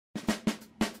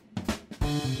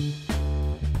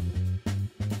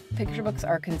picture books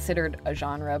are considered a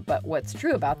genre, but what's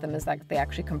true about them is that they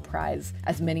actually comprise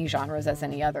as many genres as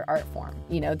any other art form.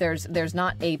 There's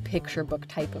not a picture book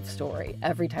type of story.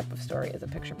 Every type of story is a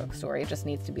picture book story. It just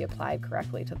needs to be applied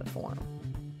correctly to the form.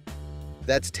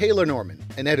 That's Taylor Norman,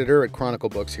 an editor at Chronicle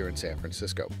Books here in San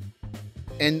Francisco.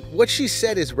 And what she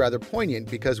said is rather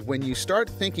poignant because when you start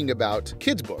thinking about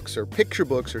kids' books or picture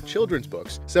books or children's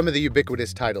books, some of the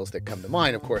ubiquitous titles that come to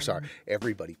mind, of course, are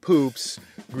Everybody Poops,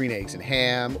 Green Eggs and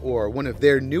Ham, or one of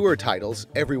their newer titles,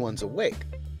 Everyone's Awake.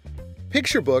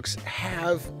 Picture books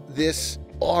have this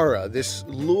aura, this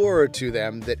lure to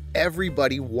them that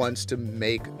everybody wants to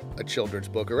make a children's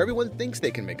book, or everyone thinks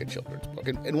they can make a children's book.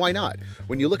 And why not?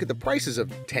 When you look at the prices of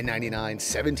 $10.99,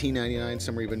 $17.99,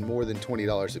 some are even more than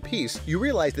 $20 a piece, you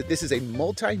realize that this is a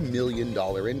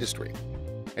multi-million-dollar industry.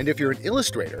 And if you're an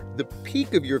illustrator, the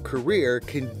peak of your career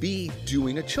can be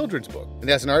doing a children's book. And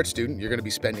as an art student, you're going to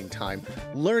be spending time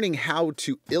learning how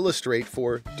to illustrate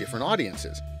for different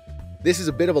audiences. This is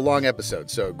a bit of a long episode,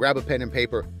 so grab a pen and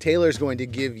paper. Taylor's going to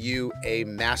give you a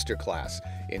masterclass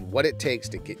in what it takes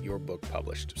to get your book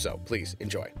published. So please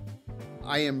enjoy.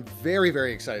 I am very,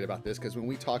 very excited about this because when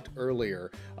we talked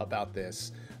earlier about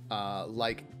this,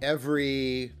 like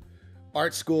every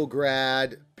art school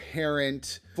grad,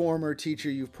 parent, former teacher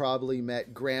you've probably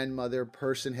met, grandmother,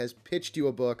 person has pitched you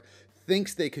a book,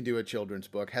 thinks they can do a children's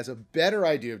book, has a better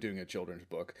idea of doing a children's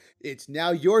book. It's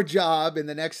now your job in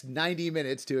the next 90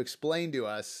 minutes to explain to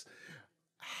us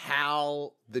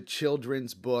how the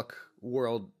children's book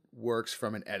world works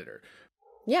from an editor.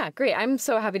 Yeah, great. I'm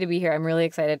so happy to be here. I'm really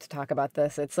excited to talk about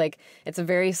this. It's a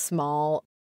very small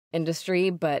industry,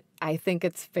 but I think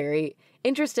it's very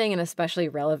interesting and especially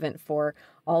relevant for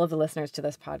all of the listeners to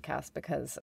this podcast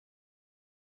because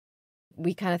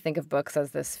we kind of think of books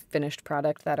as this finished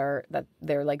product that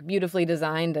they're like beautifully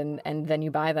designed and then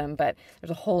you buy them, but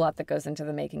there's a whole lot that goes into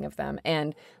the making of them.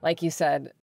 And like you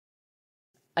said,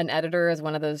 an editor is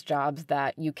one of those jobs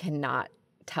that you cannot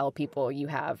tell people you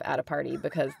have at a party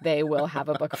because they will have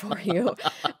a book for you.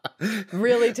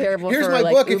 Really terrible. Here's for my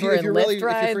like book Uber if you're and really Lyft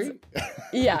rides. if you're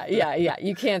free. Yeah.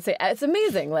 You can't say it's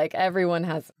amazing. Like everyone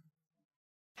has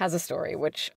a story,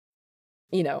 which,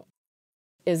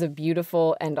 is a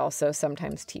beautiful and also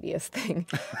sometimes tedious thing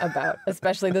about,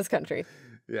 especially this country.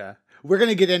 Yeah. We're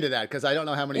going to get into that because I don't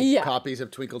know how many copies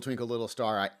of Twinkle, Twinkle, Little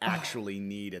Star I actually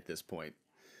need at this point.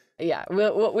 Yeah,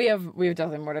 we have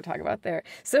definitely more to talk about there.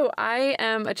 So I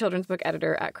am a children's book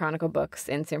editor at Chronicle Books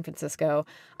in San Francisco.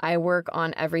 I work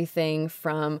on everything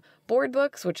from board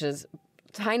books, which is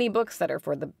tiny books that are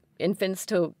for the infants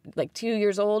to like 2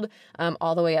 years old,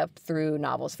 all the way up through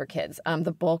novels for kids.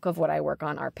 The bulk of what I work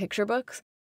on are picture books,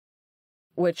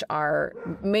 which are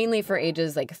mainly for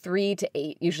ages like 3 to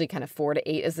 8, usually kind of 4 to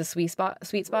 8 is the sweet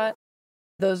spot.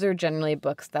 Those are generally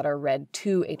books that are read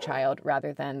to a child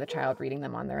rather than the child reading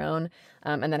them on their own.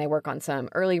 And then I work on some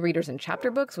early readers and chapter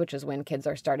books, which is when kids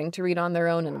are starting to read on their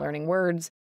own and learning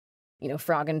words.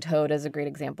 Frog and Toad is a great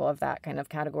example of that kind of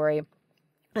category.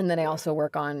 And then I also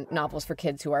work on novels for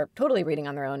kids who are totally reading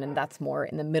on their own, and that's more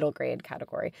in the middle grade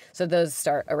category. So those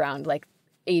start around like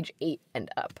age 8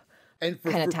 and up. And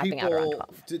for tapping out around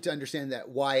 12. To understand that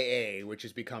YA, which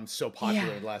has become so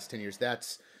popular in the last 10 years,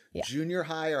 that's junior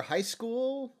high or high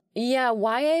school? Yeah,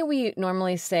 YA we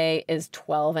normally say is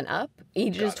 12 and up,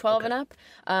 ages 12 and up.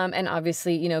 And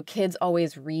obviously, kids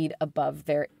always read above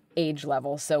their age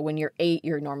level. So when you're 8,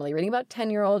 you're normally reading about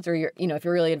 10-year-olds, or if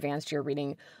you're really advanced, you're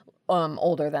reading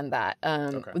older than that.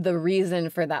 The reason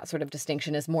for that sort of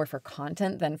distinction is more for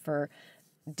content than for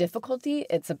difficulty.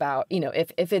 It's about,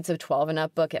 if it's a 12 and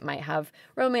up book, it might have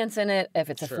romance in it. If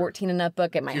it's a 14 and up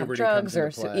book, it might have drugs or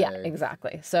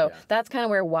exactly. So that's kind of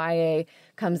where YA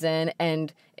comes in,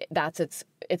 and that's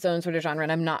its own sort of genre.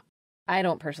 And I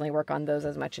don't personally work on those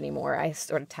as much anymore. I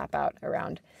sort of tap out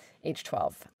around age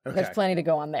 12. Okay. There's plenty to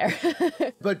go on there.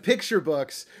 But picture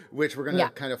books, which we're going to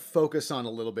kind of focus on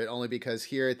a little bit, only because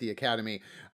here at the Academy,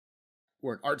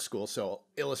 we're an art school, so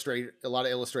a lot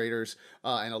of illustrators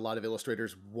and a lot of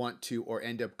illustrators want to or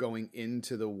end up going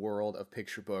into the world of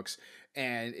picture books.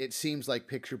 And it seems like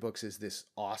picture books is this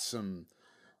awesome,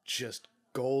 just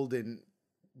golden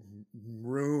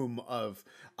room of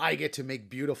I get to make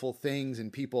beautiful things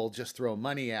and people just throw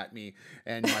money at me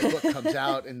and my book comes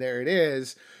out and there it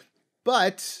is.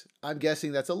 But I'm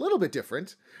guessing that's a little bit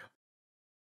different.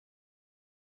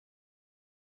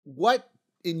 What,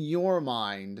 in your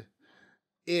mind,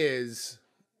 is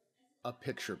a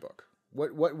picture book?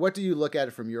 What do you look at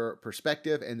it from your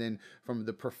perspective, and then from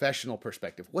the professional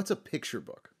perspective? What's a picture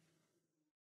book?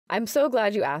 I'm so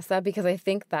glad you asked that, because I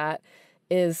think that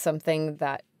is something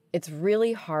that it's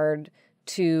really hard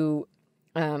to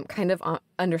kind of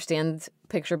understands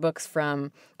picture books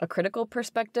from a critical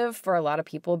perspective for a lot of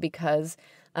people because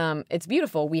it's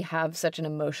beautiful. We have such an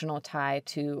emotional tie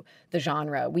to the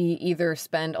genre. We either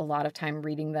spend a lot of time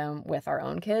reading them with our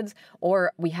own kids,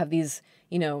 or we have these,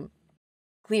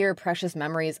 clear, precious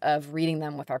memories of reading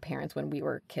them with our parents when we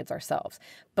were kids ourselves.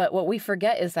 But what we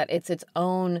forget is that it's its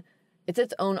own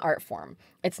art form.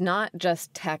 It's not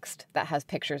just text that has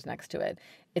pictures next to it.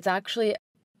 It's actually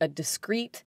a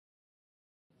discrete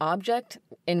object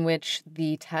in which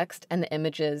the text and the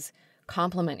images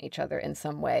complement each other in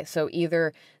some way. So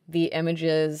either the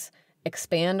images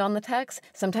expand on the text,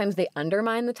 sometimes they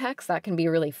undermine the text. That can be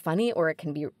really funny, or it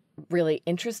can be really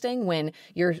interesting when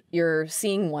you're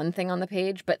seeing one thing on the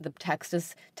page, but the text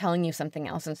is telling you something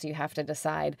else. And so you have to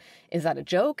decide, is that a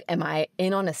joke? Am I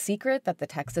in on a secret that the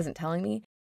text isn't telling me?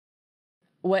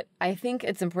 What I think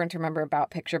it's important to remember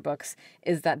about picture books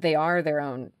is that they are their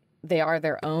own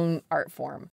art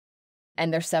form,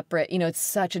 and they're separate. It's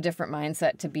such a different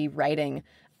mindset to be writing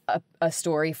a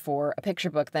story for a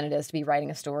picture book than it is to be writing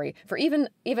a story for even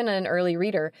an early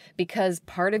reader, because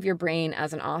part of your brain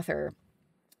as an author,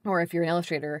 or if you're an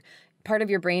illustrator, part of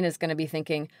your brain is going to be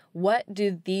thinking, what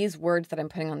do these words that I'm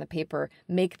putting on the paper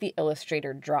make the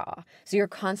illustrator draw? So you're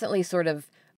constantly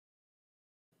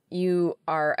you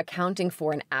are accounting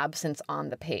for an absence on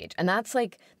the page. And that's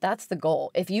the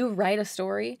goal. If you write a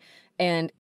story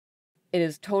and it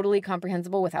is totally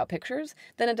comprehensible without pictures,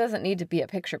 then it doesn't need to be a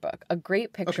picture book. A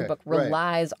great picture book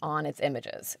relies on its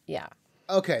images. Yeah.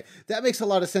 Okay, that makes a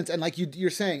lot of sense. And like you're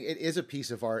saying, it is a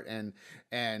piece of art,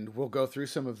 and we'll go through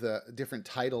some of the different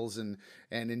titles and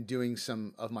in doing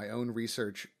some of my own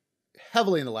research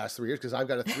heavily in the last 3 years, because I've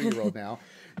got a 3-year-old now.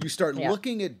 You start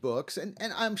looking at books, and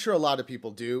I'm sure a lot of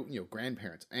people do,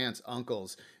 grandparents, aunts,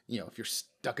 uncles, if you're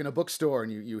stuck in a bookstore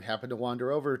and you happen to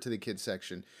wander over to the kids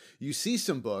section, you see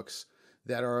some books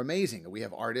that are amazing. We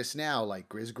have artists now like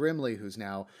Grizz Grimley, who's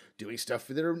now doing stuff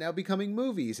that are now becoming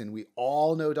movies, and we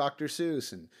all know Dr.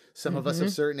 Seuss, and some of us of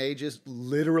certain ages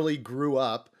literally grew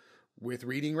up with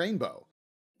reading Rainbow.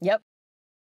 Yep.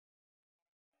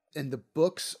 And the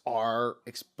books are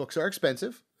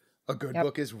expensive. A good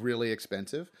book is really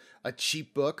expensive. A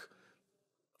cheap book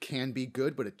can be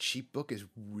good, but a cheap book is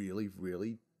really,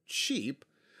 really cheap.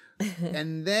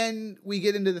 And then we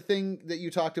get into the thing that you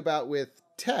talked about with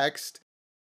text.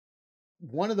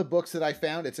 One of the books that I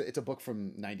found, it's a book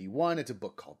from 91. It's a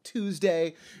book called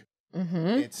Tuesday.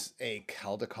 It's a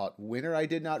Caldecott winner. I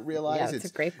did not realize. Yeah, it's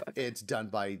a great book. It's done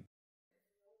by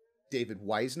David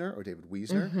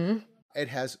Wiesner. It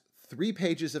has 3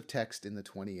 pages of text in the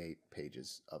 28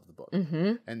 pages of the book.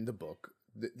 And the book,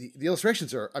 the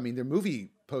illustrations are, they're movie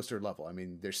poster level.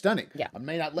 They're stunning. Yeah. I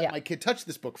may not let my kid touch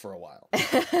this book for a while.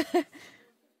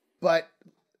 But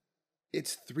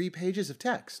it's 3 pages of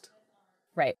text.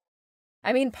 Right.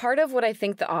 Part of what I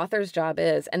think the author's job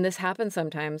is, and this happens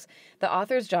sometimes, the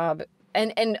author's job,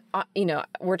 and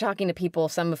we're talking to people,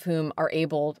 some of whom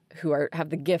have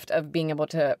the gift of being able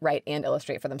to write and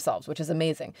illustrate for themselves, which is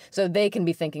amazing. So they can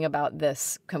be thinking about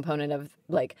this component of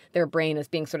their brain as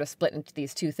being sort of split into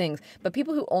these two things. But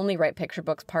people who only write picture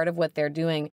books, part of what they're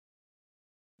doing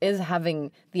is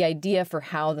having the idea for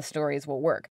how the stories will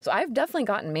work. So I've definitely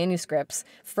gotten manuscripts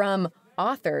from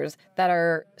authors that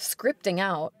are scripting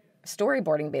out,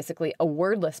 storyboarding basically a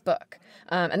wordless book.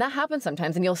 And that happens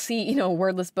sometimes. And you'll see, a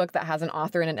wordless book that has an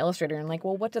author and an illustrator, and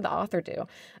well, what did the author do?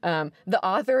 The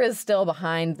author is still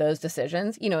behind those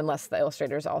decisions, unless the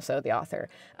illustrator is also the author.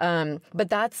 But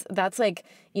that's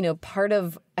part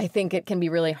of, I think it can be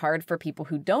really hard for people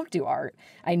who don't do art.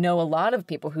 I know a lot of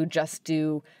people who just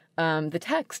do the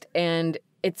text, and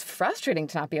it's frustrating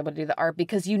to not be able to do the art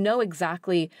because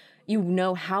exactly,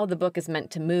 how the book is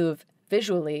meant to move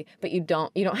visually, but you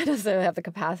don't necessarily have the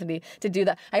capacity to do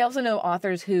that. I also know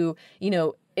authors who,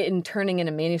 in turning in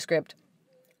a manuscript,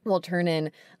 will turn in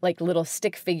little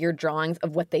stick figure drawings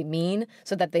of what they mean,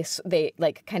 so that they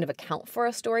kind of account for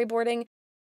a storyboarding.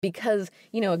 Because,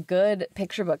 a good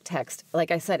picture book text,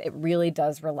 like I said, it really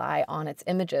does rely on its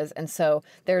images. And so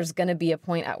there's going to be a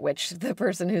point at which the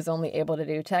person who's only able to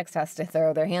do text has to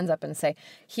throw their hands up and say,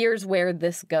 here's where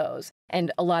this goes.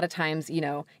 And a lot of times,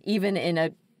 even in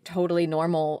a totally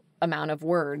normal amount of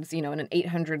words, in an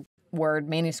 800-word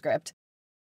manuscript,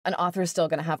 an author is still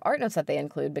going to have art notes that they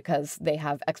include because they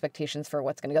have expectations for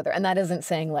what's going to go there. And that isn't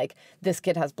saying this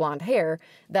kid has blonde hair.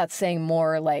 That's saying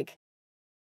more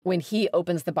when he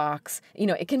opens the box,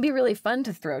 it can be really fun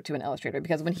to throw to an illustrator,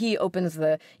 because when he opens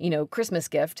the, Christmas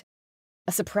gift,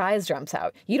 a surprise jumps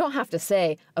out. You don't have to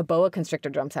say a boa constrictor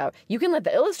jumps out. You can let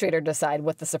the illustrator decide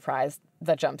what the surprise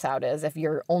that jumps out is if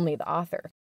you're only the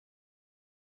author.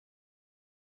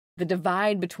 the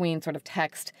divide between sort of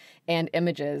text and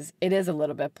images, it is a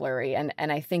little bit blurry. And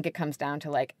I think it comes down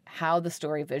to like how the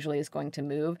story visually is going to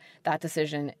move. That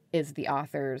decision is the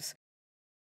author's,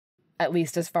 at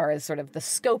least as far as sort of the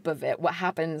scope of it. What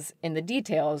happens in the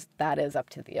details, that is up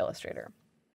to the illustrator.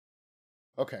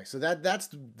 Okay, so that's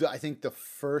I think the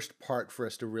first part for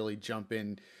us to really jump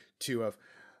into of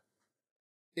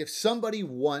if somebody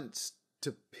wants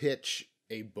to pitch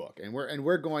a book, and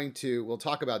we'll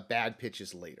talk about bad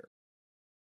pitches later,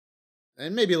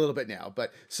 and maybe a little bit now,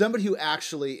 but somebody who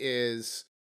actually is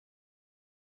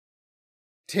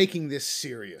taking this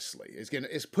seriously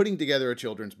is putting together a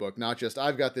children's book, not just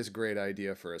I've got this great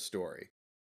idea for a story.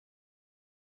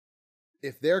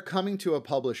 If they're coming to a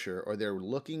publisher or they're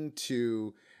looking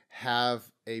to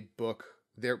have a book,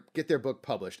 get their book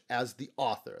published as the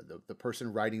author, the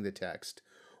person writing the text,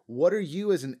 what are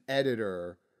you as an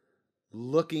editor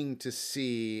looking to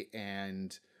see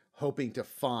and hoping to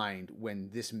find when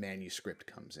this manuscript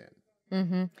comes in?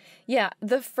 Mm-hmm. Yeah,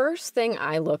 the first thing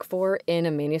I look for in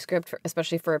a manuscript,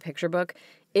 especially for a picture book,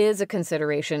 is a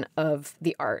consideration of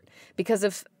the art. Because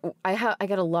if I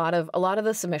get a lot of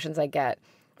the submissions I get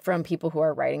from people who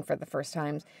are writing for the first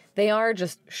times, they are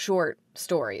just short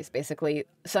stories, basically.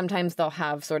 Sometimes they'll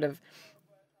have sort of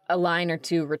a line or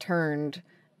two returned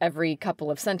every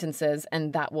couple of sentences,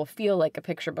 and that will feel like a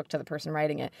picture book to the person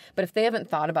writing it. But if they haven't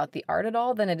thought about the art at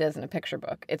all, then it isn't a picture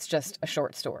book. It's just a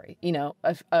short story,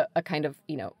 a kind of,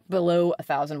 below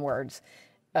 1,000 words,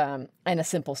 and a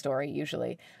simple story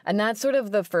usually. And that's sort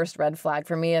of the first red flag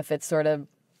for me. If it's sort of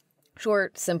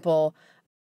short, simple,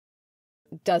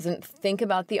 doesn't think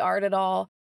about the art at all,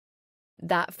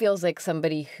 that feels like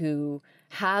somebody who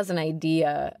has an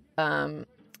idea,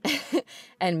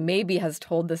 and maybe has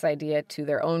told this idea to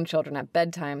their own children at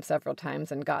bedtime several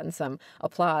times and gotten some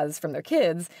applause from their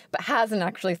kids, but hasn't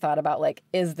actually thought about, like,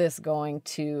 is this going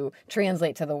to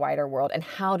translate to the wider world? And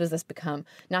how does this become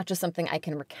not just something I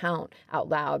can recount out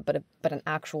loud, but an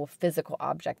actual physical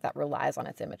object that relies on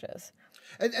its images?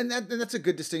 And that's a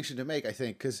good distinction to make, I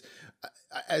think, because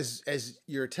as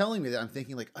you're telling me that, I'm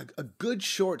thinking like a good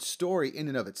short story in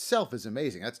and of itself is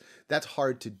amazing. That's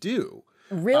hard to do.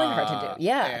 Really hard to do.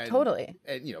 Yeah, totally.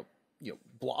 And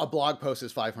a blog post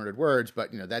is 500 words, but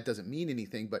that doesn't mean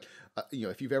anything. But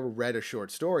if you've ever read a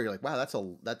short story, you're like, wow, that's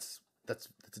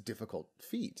a difficult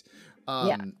feat.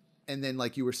 Yeah. And then,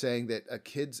 like you were saying, that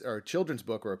a children's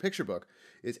book or a picture book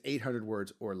is 800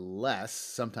 words or less,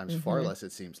 sometimes far less.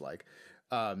 It seems like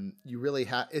you really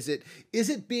have. Is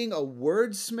it being a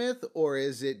wordsmith, or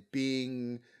is it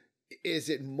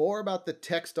more about the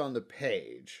text on the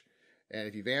page? And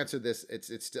if you've answered this,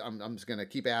 I'm just going to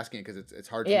keep asking because it's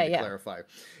hard for me to clarify.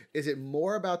 Is it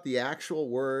more about the actual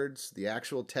words, the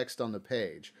actual text on the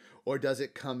page, or does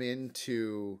it come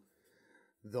into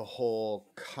the whole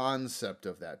concept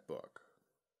of that book?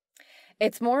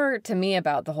 It's more to me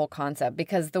about the whole concept,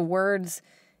 because the words,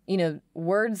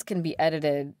 words can be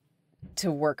edited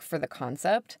to work for the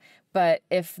concept, but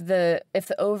if the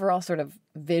overall sort of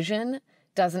vision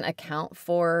doesn't account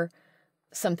for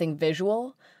something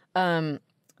visual, then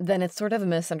it's sort of a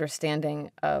misunderstanding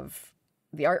of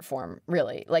the art form,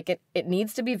 really. Like it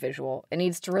needs to be visual. It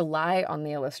needs to rely on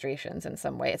the illustrations in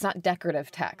some way. It's not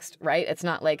decorative text, right? It's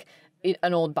not like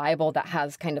an old Bible that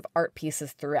has kind of art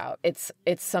pieces throughout. It's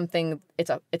something, it's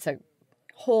a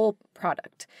whole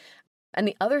product. And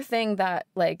the other thing that,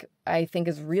 like, I think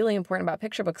is really important about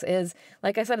picture books is,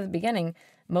 like I said at the beginning,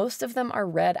 most of them are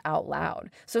read out loud.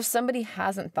 So if somebody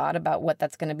hasn't thought about what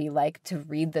that's going to be like to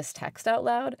read this text out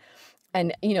loud,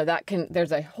 and,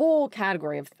 there's a whole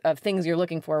category of things you're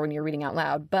looking for when you're reading out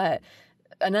loud, but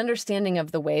an understanding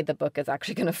of the way the book is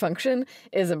actually going to function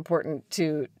is important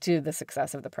to the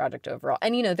success of the project overall.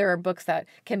 And, there are books that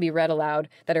can be read aloud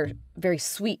that are very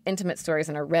sweet, intimate stories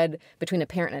and are read between a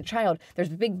parent and a child. There's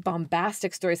big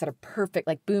bombastic stories that are perfect,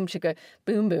 like Boom Chicka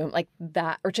Boom Boom, like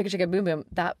that, or Chicka Chicka Boom Boom.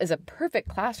 That is a perfect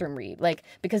classroom read, like,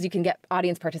 because you can get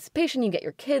audience participation, you get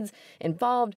your kids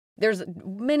involved. There's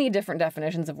many different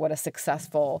definitions of what a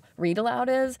successful read aloud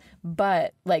is,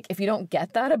 but, like, if you don't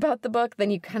get that about the book, then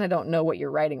you kind of don't know what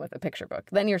you're writing with a picture book.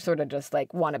 Then you're sort of just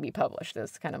like, want to be published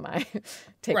is kind of my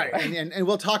takeaway. Right, and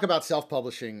we'll talk about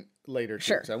self-publishing later too.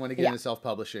 Sure. So I want to get into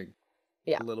self-publishing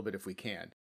a little bit if we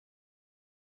can.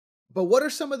 But what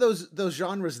are some of those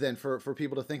genres then for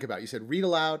people to think about? You said read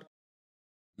aloud.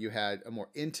 You had a more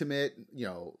intimate,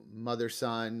 mother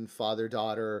son, father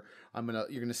daughter.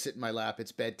 You're gonna sit in my lap.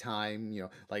 It's bedtime.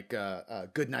 Like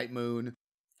Good Night Moon.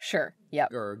 Sure.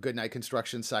 Yep. Or Good Night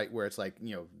Construction Site, where it's like,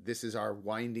 this is our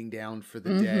winding down for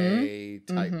the day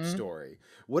type story.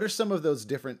 What are some of those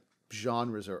different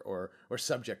genres or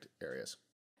subject areas?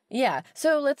 Yeah.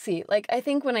 So let's see. Like, I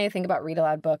think when I think about read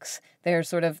aloud books,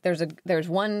 there's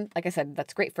one, like I said,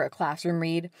 that's great for a classroom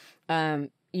read.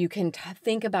 You can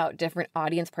think about different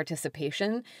audience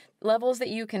participation levels that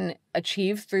you can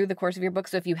achieve through the course of your book.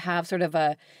 So if you have sort of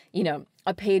a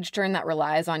page turn that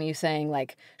relies on you saying,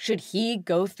 like, should he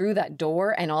go through that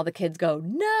door? And all the kids go,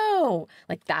 no.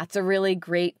 Like, that's a really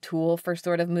great tool for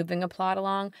sort of moving a plot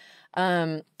along.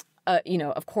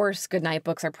 Of course, goodnight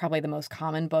books are probably the most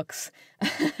common books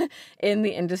in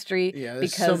the industry. Yeah,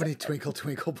 there's so many Twinkle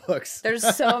Twinkle books. There's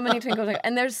so many Twinkle Twinkle.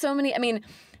 And there's so many, I mean,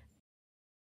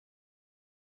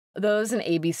 those and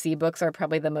ABC books are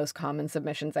probably the most common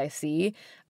submissions I see,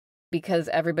 because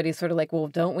everybody's sort of like, well,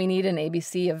 don't we need an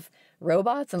ABC of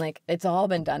robots? And like, it's all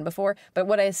been done before. But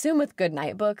what I assume with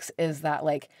goodnight books is that,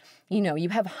 like, you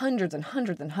have hundreds and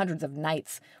hundreds and hundreds of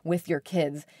nights with your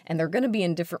kids, and they're going to be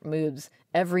in different moods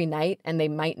every night, and they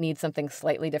might need something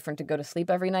slightly different to go to sleep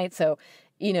every night. So,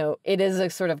 it is a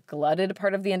sort of glutted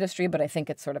part of the industry, but I think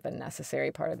it's sort of a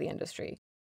necessary part of the industry.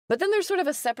 But then there's sort of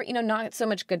a separate, not so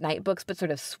much goodnight books, but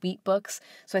sort of sweet books.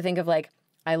 So I think of like,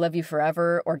 I Love You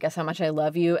Forever, or Guess How Much I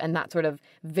Love You, and that sort of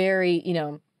very,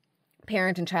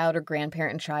 parent and child or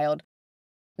grandparent and child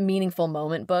meaningful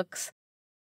moment books.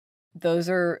 Those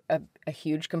are a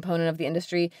huge component of the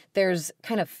industry. There's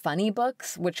kind of funny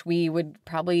books, which we would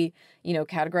probably,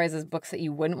 categorize as books that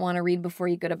you wouldn't want to read before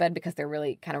you go to bed, because they're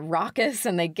really kind of raucous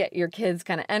and they get your kids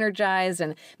kind of energized,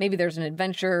 and maybe there's an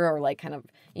adventure or like kind of,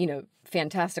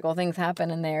 fantastical things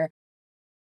happen in there.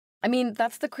 I mean,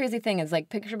 that's the crazy thing, is like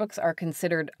picture books are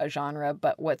considered a genre,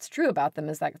 but what's true about them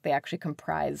is that they actually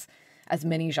comprise as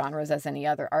many genres as any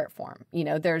other art form.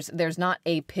 There's not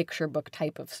a picture book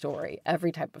type of story.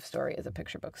 Every type of story is a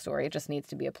picture book story. It just needs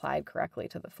to be applied correctly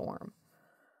to the form.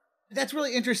 That's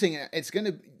really interesting.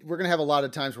 We're gonna have a lot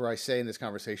of times where I say in this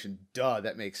conversation, "Duh,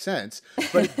 that makes sense,"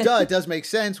 but it does make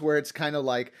sense. Where it's kind of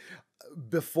like,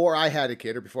 before I had a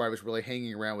kid, or before I was really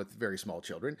hanging around with very small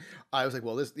children, I was like,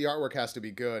 well, the artwork has to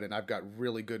be good, and I've got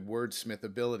really good wordsmith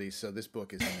ability, so this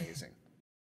book is amazing.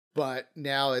 But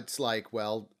now it's like,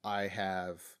 well, I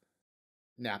have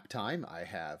nap time, I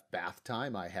have bath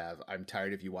time, I'm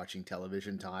tired of you watching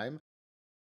television time.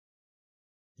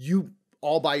 You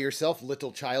all by yourself,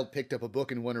 little child, picked up a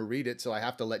book and want to read it, so I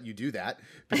have to let you do that,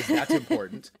 because that's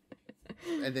important.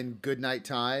 And then good night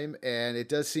time, and it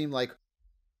does seem like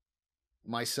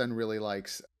my son really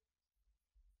likes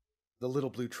the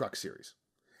Little Blue Truck series.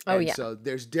 Oh, and yeah. So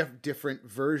there's different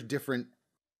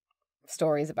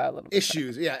stories about Little Blue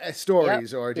issues,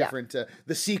 stories, or different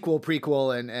the sequel,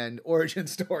 prequel, and origin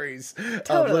stories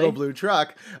of Little Blue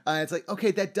Truck. It's like, okay,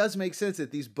 that does make sense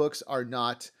that these books are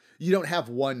not. You don't have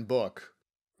one book,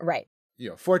 right?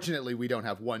 Fortunately, we don't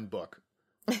have one book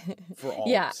for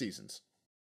all seasons.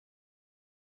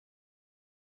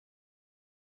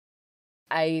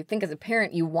 I think as a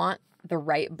parent, you want the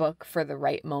right book for the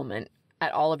right moment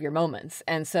at all of your moments.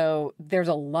 And so there's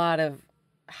a lot of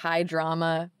high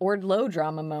drama or low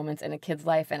drama moments in a kid's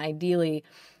life. And ideally,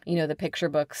 the picture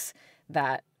books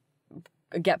that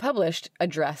get published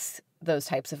address those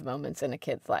types of moments in a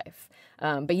kid's life.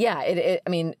 But yeah,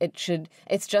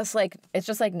 it's just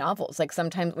like novels. Like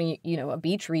sometimes when a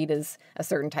beach read is a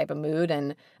certain type of mood,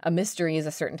 and a mystery is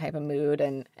a certain type of mood,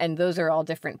 and those are all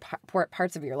different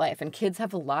parts of your life. And kids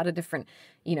have a lot of different,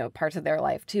 parts of their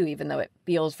life too, even though it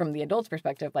feels from the adult's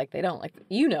perspective like they don't. Like,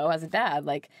 as a dad,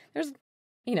 like there's,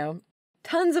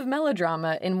 tons of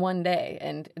melodrama in one day,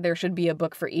 and there should be a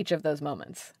book for each of those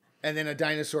moments. And then a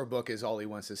dinosaur book is all he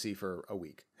wants to see for a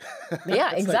week.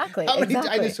 Yeah, exactly. Like, how many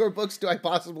dinosaur books do I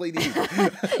possibly need?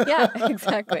 Yeah,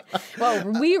 exactly.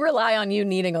 Well, we rely on you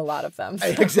needing a lot of them. So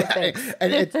exactly.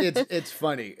 And it's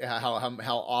funny how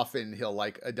often he'll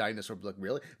like a dinosaur book.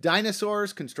 Really?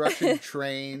 Dinosaurs, construction,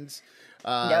 trains.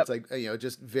 It's like,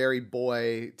 just very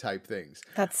boy type things.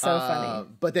 That's so funny.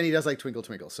 But then he does like Twinkle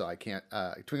Twinkle, so I can't,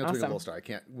 Twinkle Twinkle Little Star,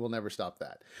 we'll never stop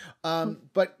that.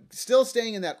 But still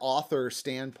staying in that author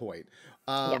standpoint,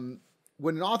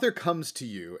 when an author comes to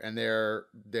you and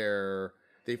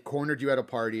they've cornered you at a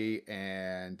party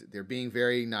and they're being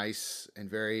very nice and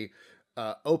very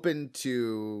open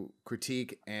to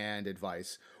critique and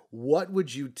advice, what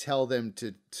would you tell them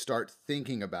to start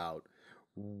thinking about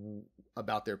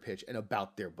their pitch and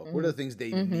about their book? What are the things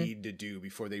they need to do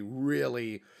before they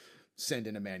really send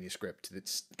in a manuscript that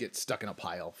gets stuck in a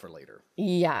pile for later?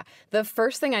 Yeah. The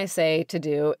first thing I say to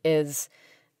do is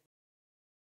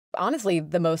honestly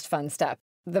the most fun step.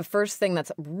 The first thing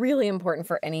that's really important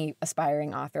for any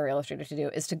aspiring author or illustrator to do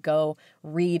is to go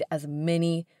read as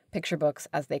many picture books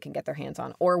as they can get their hands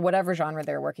on, or whatever genre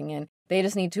they're working in. They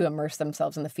just need to immerse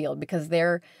themselves in the field because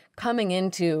they're coming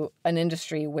into an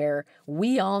industry where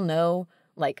we all know,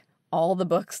 like, all the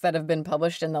books that have been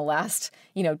published in the last,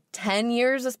 10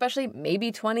 years, especially,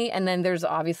 maybe 20. And then there's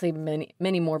obviously many,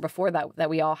 many more before that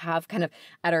we all have kind of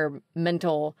at our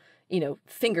mental,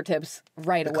 fingertips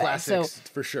right away. Classics, so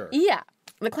for sure. Yeah,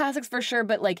 the classics for sure.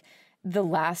 But like the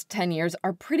last 10 years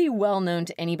are pretty well known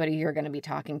to anybody you're going to be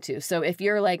talking to. So if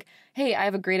you're like, hey, I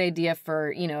have a great idea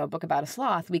for, a book about a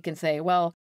sloth, we can say,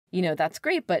 well, that's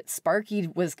great, but Sparky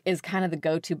is kind of the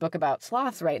go-to book about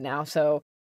sloths right now. So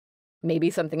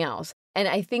maybe something else. And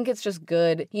I think it's just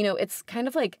good. It's kind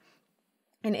of like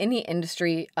in any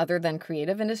industry other than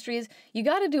creative industries, you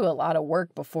got to do a lot of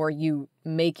work before you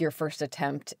make your first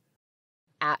attempt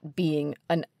at being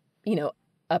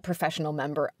a professional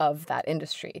member of that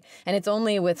industry. And it's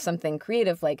only with something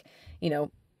creative like,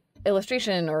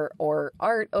 illustration or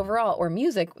art overall or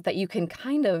music that you can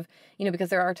kind of, because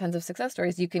there are tons of success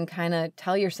stories, you can kind of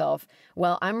tell yourself,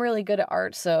 well, I'm really good at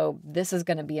art, so this is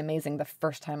going to be amazing the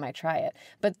first time I try it.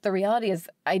 But the reality is,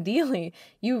 ideally,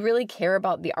 you really care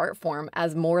about the art form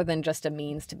as more than just a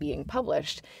means to being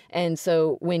published. And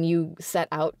so when you set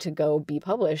out to go be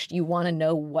published, you want to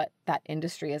know what that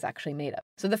industry is actually made of.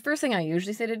 So the first thing I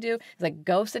usually say to do is like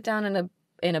go sit down in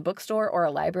a bookstore or a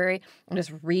library and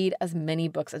just read as many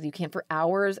books as you can for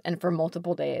hours and for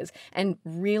multiple days and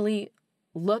really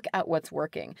look at what's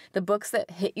working. The books that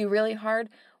hit you really hard,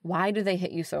 why do they hit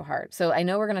you so hard? So I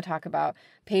know we're going to talk about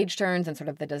page turns and sort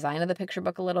of the design of the picture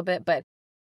book a little bit, but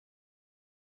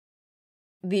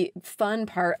the fun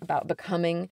part about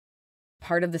becoming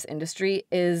part of this industry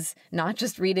is not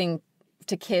just reading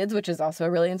to kids, which is also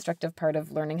a really instructive part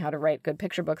of learning how to write good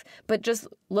picture books, but just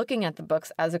looking at the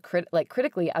books as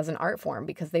critically as an art form,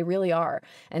 because they really are.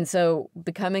 And so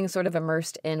becoming sort of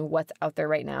immersed in what's out there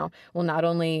right now will not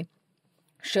only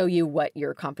show you what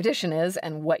your competition is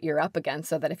and what you're up against,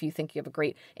 so that if you think you have a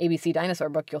great ABC dinosaur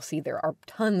book, you'll see there are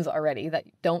tons already that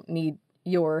don't need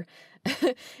your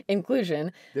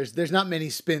inclusion. There's not many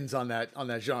spins on that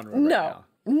genre right now.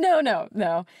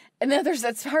 No. And then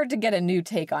it's hard to get a new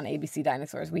take on ABC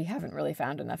dinosaurs. We haven't really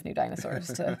found enough new dinosaurs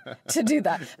to do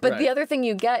that. But The other thing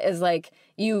you get is like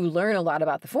you learn a lot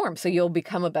about the form. So you'll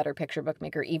become a better picture book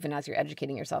maker even as you're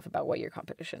educating yourself about what your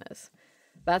competition is.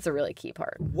 That's a really key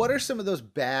part. What are some of those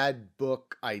bad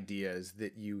book ideas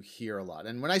that you hear a lot?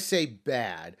 And when I say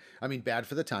bad, I mean bad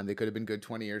for the time. They could have been good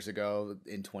 20 years ago.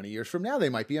 In 20 years from now, they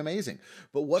might be amazing.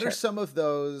 But what are some of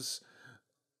those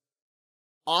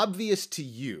obvious to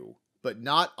you, but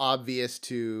not obvious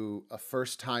to a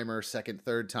first timer, second,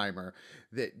 third timer,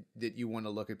 that you want to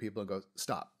look at people and go,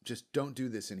 stop, just don't do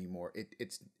this anymore.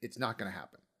 It's not going to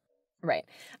happen. Right.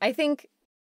 I think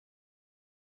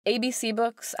ABC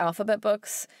books, alphabet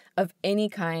books of any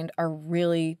kind are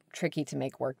really tricky to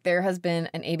make work. There has been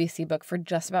an ABC book for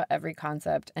just about every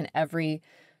concept and every,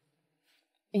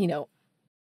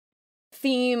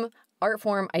 theme, art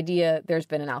form, idea, there's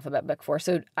been an alphabet book for.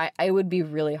 So I would be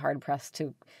really hard pressed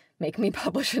to make me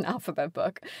publish an alphabet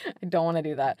book. I don't want to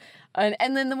do that.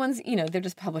 And then the ones, they're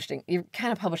just publishing, you're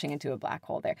kind of publishing into a black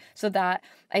hole there. So that,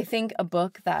 I think a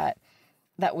book that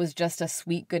was just a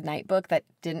sweet goodnight book that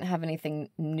didn't have anything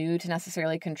new to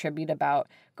necessarily contribute about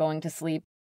going to sleep,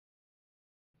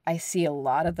 I see a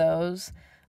lot of those.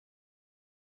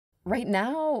 Right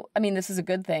now, I mean, this is a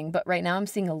good thing, but right now I'm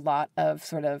seeing a lot of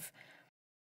sort of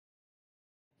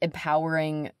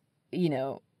empowering,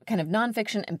 kind of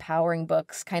nonfiction empowering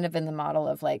books, kind of in the model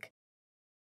of like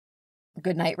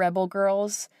Goodnight Rebel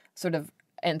Girls, sort of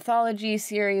anthology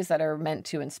series that are meant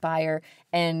to inspire.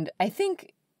 And I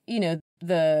think,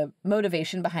 the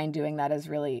motivation behind doing that is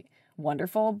really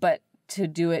wonderful, but to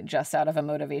do it just out of a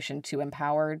motivation to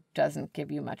empower doesn't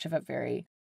give you much of a very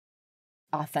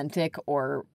authentic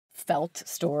or felt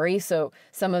story. So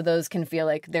some of those can feel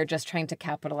like they're just trying to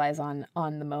capitalize on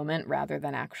the moment rather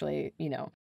than actually,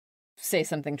 say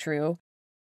something true.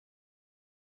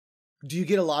 Do you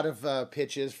get a lot of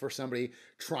pitches for somebody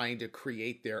trying to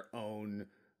create their own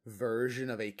version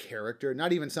of a character?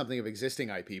 Not even something of existing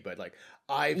IP, but like,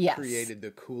 I've created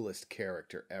the coolest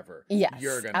character ever. Yes,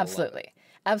 you're gonna absolutely. love it.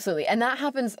 Absolutely. And that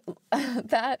happens,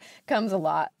 that comes a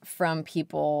lot from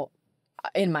people,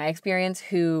 in my experience,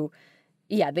 who,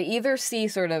 they either see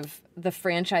sort of the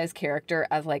franchise character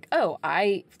as like, oh,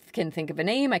 I can think of a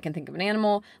name, I can think of an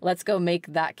animal, let's go make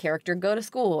that character go to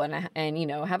school and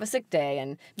have a sick day.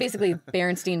 And basically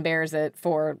Berenstain Bears it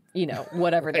for,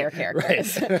 whatever their character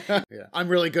is. Yeah. I'm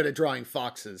really good at drawing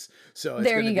foxes. So it's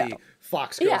going to be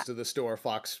Fox goes to the store,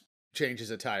 Fox changes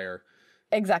a tire.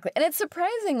 Exactly. And it's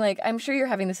surprising, like, I'm sure you're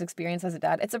having this experience as a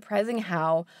dad. It's surprising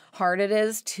how hard it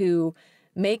is to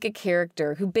make a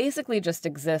character who basically just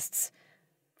exists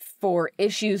for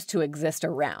issues to exist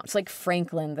around. It's like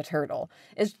Franklin the turtle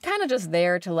is kind of just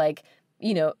there to, like,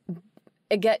 you know,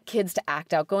 get kids to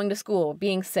act out, going to school,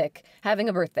 being sick, having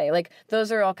a birthday. Like,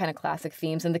 those are all kind of classic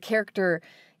themes. And the character,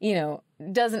 you know,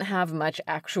 doesn't have much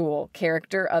actual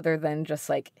character other than just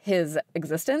like his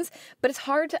existence. But it's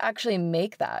hard to actually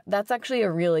make that. That's actually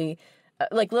a really,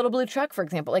 like Little Blue Truck, for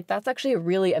example, like that's actually a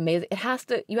really amazing, you have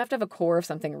to have a core of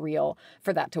something real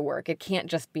for that to work. It can't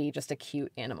just be just a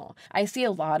cute animal. I see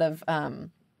a lot of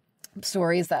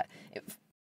stories that,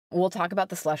 we'll talk about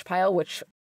the slush pile, which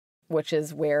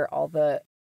is where all the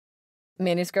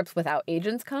manuscripts without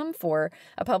agents come for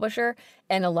a publisher.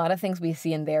 And a lot of things we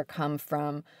see in there come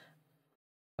from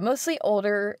mostly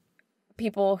older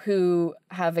people who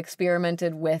have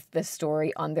experimented with this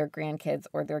story on their grandkids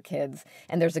or their kids.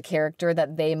 And there's a character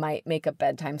that they might make up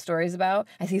bedtime stories about.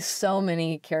 I see so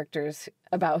many characters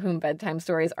about whom bedtime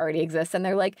stories already exist. And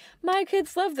they're like, my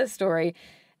kids love this story.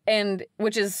 And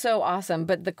which is so awesome.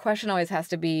 But the question always has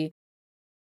to be,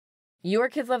 your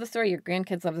kids love the story, your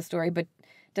grandkids love the story, but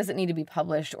does it need to be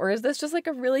published? Or is this just like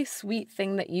a really sweet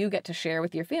thing that you get to share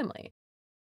with your family?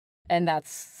 And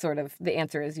that's sort of, the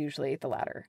answer is usually the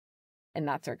latter in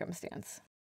that circumstance.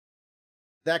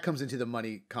 That comes into the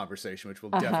money conversation, which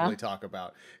we'll definitely talk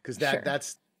about, because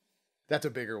that's a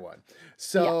bigger one.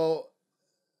 So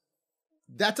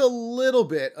that's a little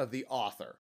bit of the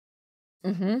author.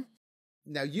 Mm-hmm.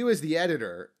 Now, you as the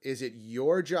editor, is it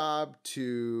your job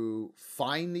to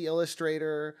find the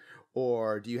illustrator,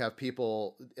 or do you have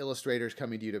illustrators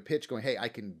coming to you to pitch going, hey, I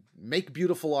can make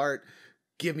beautiful art,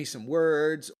 give me some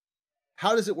words?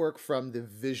 How does it work from the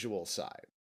visual side?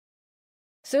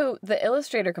 So the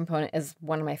illustrator component is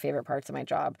one of my favorite parts of my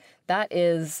job. That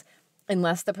is,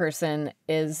 unless the person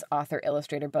is author,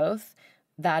 illustrator, both,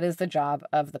 that is the job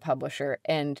of the publisher.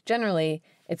 And generally,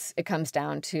 it comes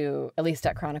down to, at least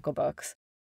at Chronicle Books,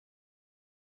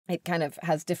 it kind of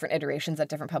has different iterations at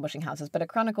different publishing houses. But at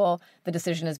Chronicle, the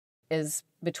decision is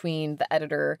between the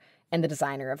editor and the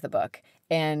designer of the book.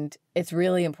 And it's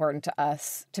really important to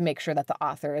us to make sure that the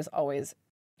author is always,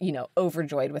 you know,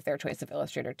 overjoyed with their choice of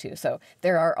illustrator too. So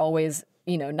there are always,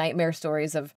 you know, nightmare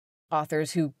stories of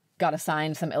authors who got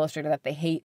assigned some illustrator that they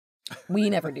hate. We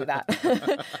never do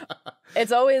that.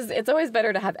 It's always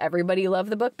better to have everybody love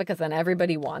the book, because then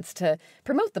everybody wants to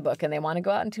promote the book and they want to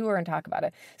go out and tour and talk about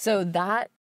it. So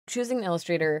that choosing an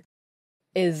illustrator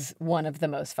is one of the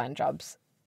most fun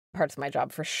parts of my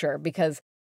job for sure, because,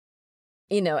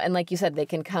 you know, and like you said, they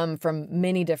can come from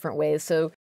many different ways.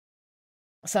 So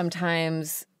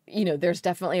sometimes, you know, there's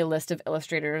definitely a list of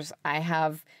illustrators I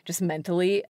have just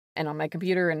mentally and on my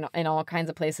computer and in all kinds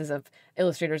of places of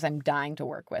illustrators I'm dying to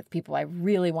work with, people I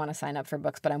really want to sign up for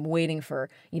books, but I'm waiting for,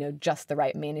 you know, just the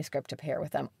right manuscript to pair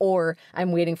with them, or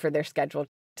I'm waiting for their schedule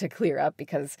to clear up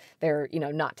because they're, you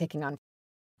know, not taking on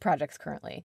projects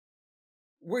currently.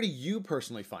 Where do you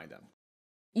personally find them?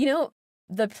 You know,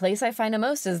 the place I find them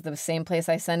most is the same place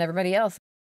I send everybody else.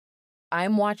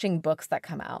 I'm watching books that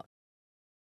come out.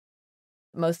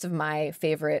 Most of my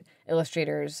favorite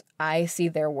illustrators, I see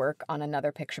their work on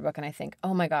another picture book and I think,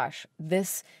 oh my gosh,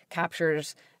 this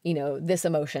captures, you know, this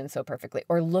emotion so perfectly.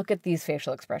 Or look at these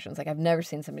facial expressions. Like, I've never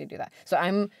seen somebody do that. So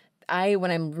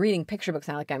when I'm reading picture books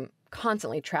now, like, I'm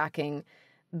constantly tracking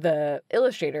the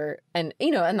illustrator and,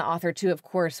 you know, and the author too, of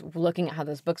course, looking at how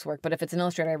those books work. But if it's an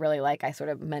illustrator I really like, I sort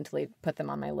of mentally put them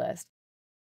on my list.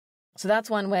 So that's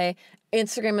one way.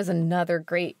 Instagram is another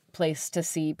great place to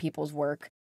see people's work.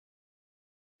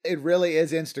 It really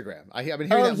is Instagram. I've been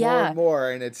hearing that more and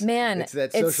more, and it's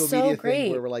that social media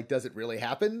thing where we're like, does it really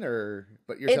happen?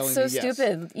 But you're telling me yes. It's so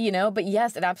stupid, you know, but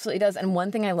yes, it absolutely does. And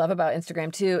one thing I love about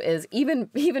Instagram too is even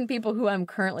people who I'm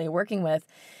currently working with,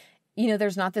 you know,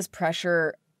 there's not this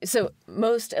pressure. So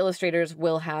most illustrators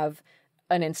will have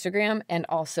an Instagram and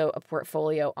also a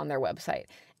portfolio on their website.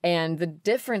 And the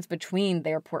difference between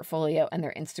their portfolio and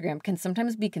their Instagram can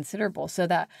sometimes be considerable, so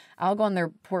that I'll go on their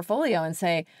portfolio and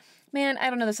say, man, I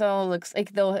don't know, this all looks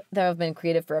like they'll have been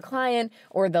creative for a client,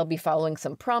 or they'll be following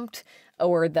some prompt,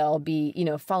 or they'll be, you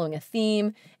know, following a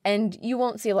theme, and you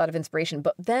won't see a lot of inspiration.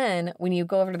 But then when you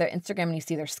go over to their Instagram and you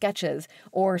see their sketches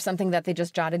or something that they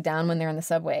just jotted down when they're in the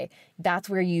subway, that's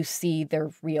where you see their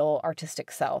real artistic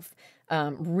self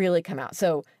really come out.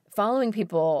 So following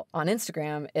people on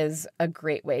Instagram is a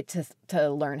great way to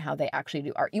learn how they actually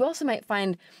do art. You also might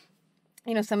find,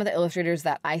 you know, some of the illustrators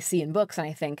that I see in books and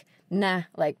I think, nah,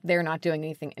 like, they're not doing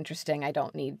anything interesting. I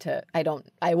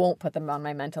won't put them on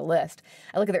my mental list.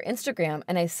 I look at their Instagram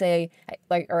and I say,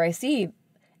 I see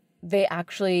they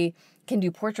actually can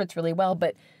do portraits really well,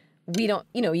 but we don't,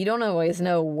 you don't always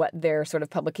know what their sort of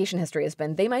publication history has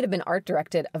been. They might have been art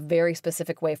directed a very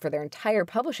specific way for their entire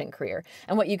publishing career.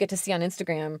 And what you get to see on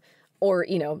Instagram, or,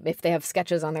 if they have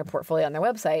sketches on their portfolio on their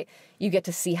website, you get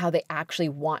to see how they actually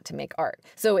want to make art.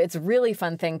 So it's a really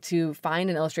fun thing to find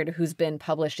an illustrator who's been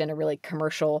published in a really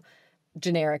commercial,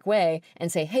 generic way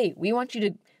and say, hey, we want you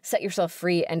to set yourself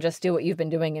free and just do what you've been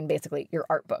doing in basically your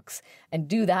art books, and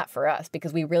do that for us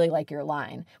because we really like your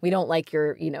line. We don't like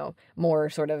your, more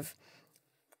sort of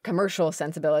commercial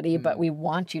sensibility, but we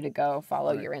want you to go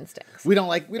follow your instincts. We don't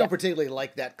particularly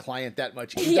like that client that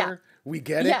much either. Yeah. We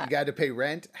get it. Yeah. You got to pay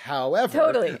rent. However,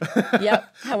 totally.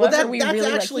 Yep. However, well, that's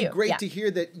really actually like you. great to hear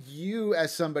that you,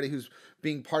 as somebody who's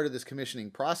being part of this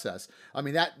commissioning process, I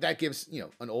mean, that gives,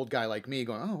 an old guy like me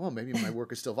going, oh, well, maybe my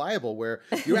work is still viable, where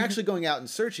you're actually going out and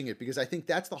searching it, because I think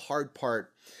that's the hard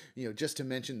part, just to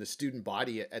mention the student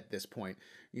body at this point,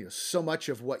 so much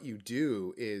of what you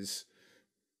do is,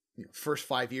 first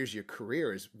 5 years of your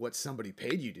career is what somebody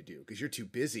paid you to do, because you're too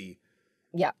busy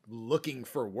looking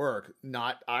for work.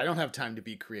 I don't have time to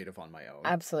be creative on my own.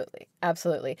 Absolutely.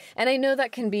 Absolutely. And I know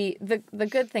that can be, the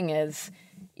good thing is,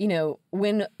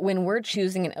 when we're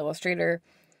choosing an illustrator,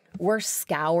 we're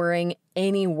scouring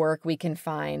any work we can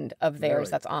find of theirs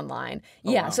that's online.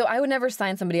 Wow. So I would never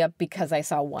sign somebody up because I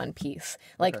saw one piece.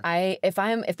 Like if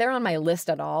they're on my list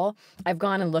at all, I've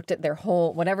gone and looked at their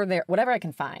whole, whatever I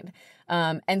can find.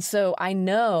 And so I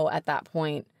know at that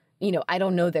point, I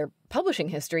don't know their publishing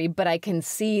history, but I can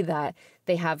see that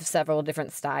they have several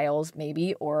different styles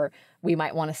maybe, or we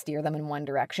might want to steer them in one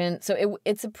direction. So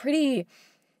it's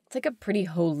like a pretty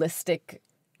holistic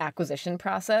acquisition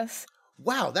process.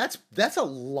 Wow, that's a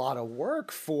lot of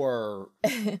work for.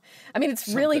 I mean, it's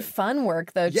really fun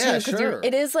work though, too. Yeah, because sure.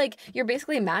 It is like you're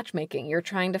basically matchmaking. You're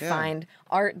trying to find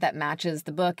art that matches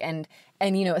the book, and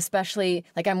especially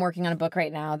like I'm working on a book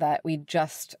right now that we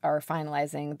just are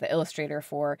finalizing the illustrator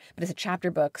for, but it's a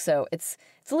chapter book, so it's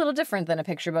a little different than a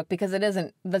picture book because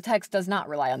the text does not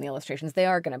rely on the illustrations. They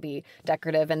are going to be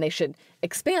decorative and they should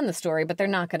expand the story, but they're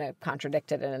not going to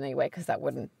contradict it in any way because that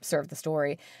wouldn't serve the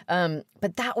story.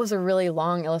 But that was a really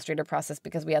long illustrator process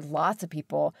because we had lots of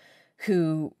people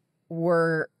who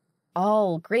were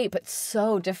all great, but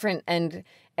so different. And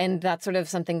that's sort of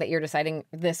something that you're deciding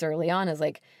this early on is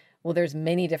like, well, there's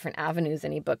many different avenues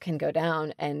any book can go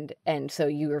down. And so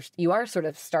you are sort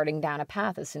of starting down a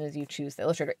path as soon as you choose the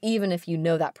illustrator, even if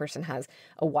that person has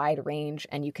a wide range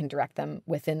and you can direct them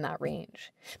within that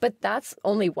range. But that's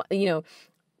only one,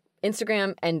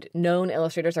 Instagram and known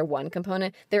illustrators are one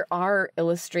component. There are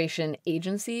illustration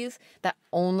agencies that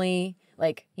only,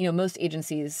 most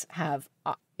agencies have,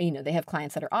 they have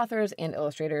clients that are authors and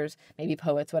illustrators, maybe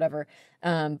poets, whatever.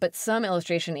 But some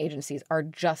illustration agencies are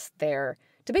just there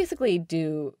to basically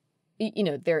do,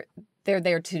 they're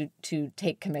there to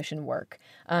take commission work.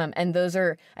 And those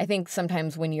are, I think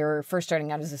sometimes when you're first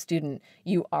starting out as a student,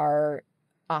 you are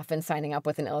often signing up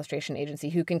with an illustration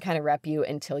agency who can kind of rep you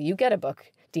until you get a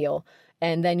book deal.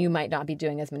 And then you might not be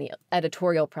doing as many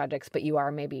editorial projects, but you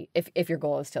are maybe, if your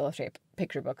goal is to illustrate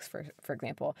picture books, for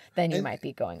example, then you might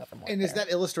be going over more. And is that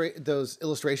those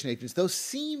illustration agents, those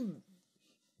seem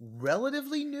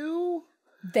relatively new?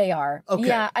 They are. Okay.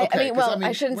 Yeah. Okay.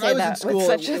 I shouldn't say that school, with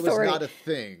such it authority. was not a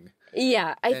thing.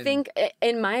 Yeah. I think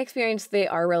in my experience, they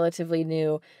are relatively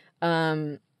new.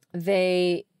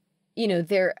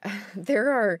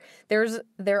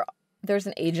 There's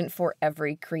an agent for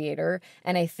every creator.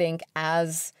 And I think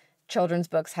as children's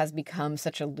books has become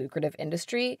such a lucrative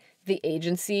industry, the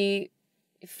agency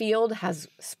field has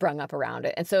sprung up around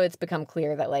it. And so it's become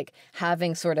clear that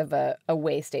having sort of a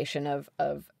way station of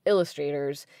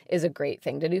illustrators is a great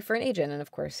thing to do for an agent. And of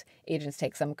course, agents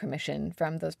take some commission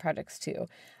from those projects too.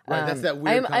 Right, that's that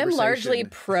weird I'm largely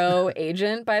pro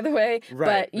agent, by the way,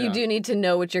 right, but you do need to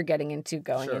know what you're getting into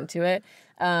going into it.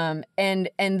 And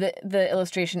the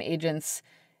illustration agents,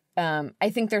 I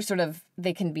think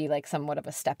they can be somewhat of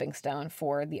a stepping stone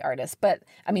for the artist. But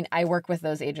I mean, I work with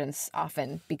those agents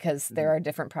often because there are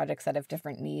different projects that have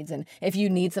different needs. And if you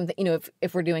need something,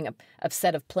 if we're doing a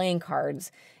set of playing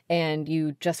cards and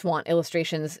you just want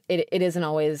illustrations, it isn't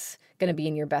always going to be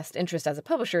in your best interest as a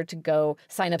publisher to go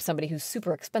sign up somebody who's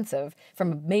super expensive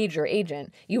from a major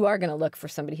agent. You are going to look for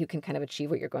somebody who can kind of achieve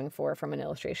what you're going for from an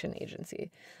illustration agency.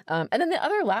 And then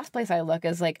the last place I look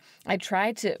is I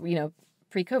try to,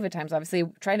 pre-COVID times, obviously,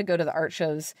 try to go to the art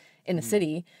shows in the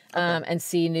city and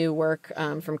see new work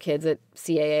from kids at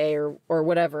CAA or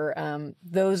whatever.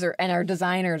 And our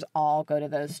designers all go to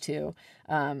those too.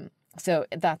 So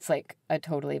that's a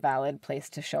totally valid place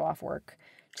to show off work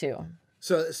too.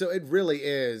 So it really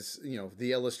is,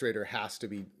 the illustrator has to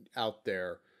be out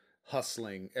there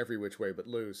hustling every which way but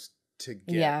loose to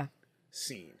get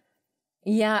seen.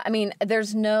 Yeah, I mean,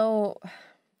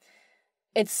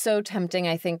 it's so tempting,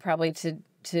 I think, probably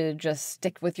to just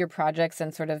stick with your projects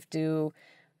and sort of do,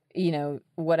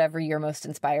 whatever you're most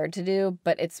inspired to do.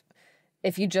 But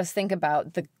if you just think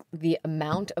about the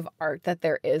amount of art that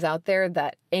there is out there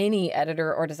that any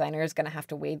editor or designer is going to have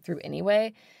to wade through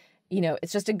anyway,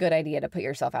 it's just a good idea to put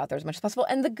yourself out there as much as possible.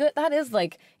 And that is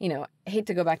like, I hate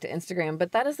to go back to Instagram,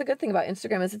 but that is the good thing about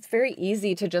Instagram is it's very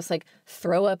easy to just like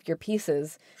throw up your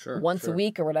pieces once a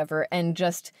week or whatever. And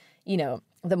just,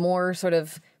 the more sort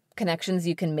of connections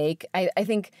you can make. I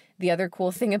think the other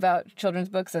cool thing about children's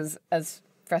books, as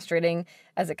frustrating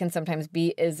as it can sometimes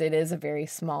be, is it is a very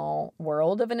small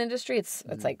world of an industry. It's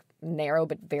like narrow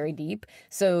but very deep.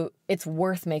 So it's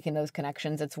worth making those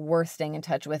connections. It's worth staying in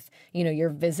touch with, your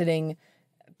visiting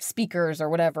speakers or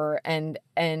whatever. And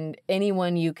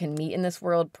anyone you can meet in this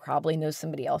world probably knows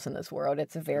somebody else in this world.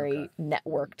 It's a very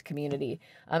networked community.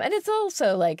 And it's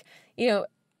also like,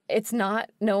 it's not,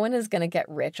 no one is going to get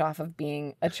rich off of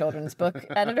being a children's book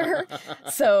editor.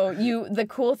 So the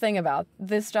cool thing about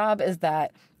this job is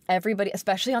that everybody,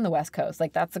 especially on the West Coast,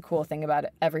 like that's the cool thing about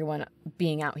everyone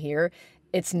being out here.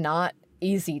 It's not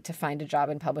easy to find a job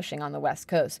in publishing on the West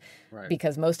Coast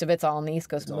because most of it's all on the East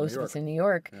Coast. Most of it's in New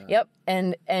York. Yeah.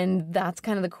 Yep. And that's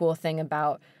kind of the cool thing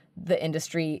about the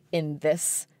industry in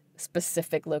this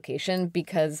specific location,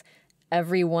 because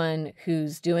everyone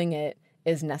who's doing it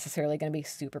is necessarily going to be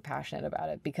super passionate about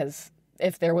it. Because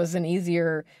if there was an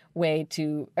easier way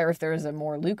to, or if there was a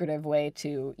more lucrative way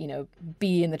to,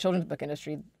 be in the children's book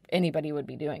industry, anybody would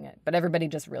be doing it. But everybody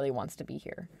just really wants to be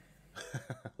here.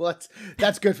 Well,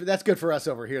 that's good. That's good for us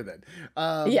over here then.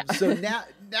 So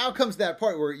now comes that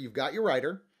part where you've got your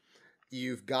writer,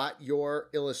 you've got your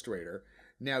illustrator.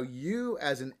 Now you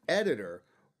as an editor,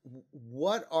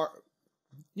 what are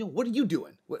you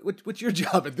doing? What's your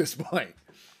job at this point?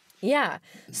 Yeah.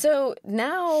 So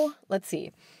now, let's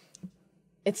see.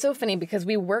 It's so funny because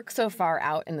we work so far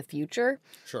out in the future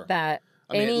that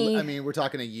I mean, we're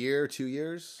talking a year, 2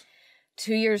 years?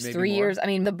 2 years, Maybe 3 more? years. I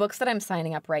mean, the books that I'm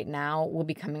signing up right now will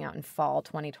be coming out in fall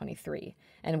 2023.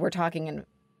 And we're talking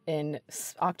in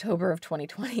October of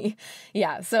 2020.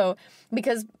 Yeah. So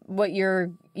because what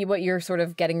you're sort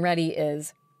of getting ready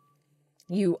is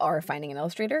you are finding an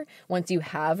illustrator. Once you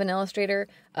have an illustrator,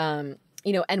 and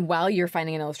while you're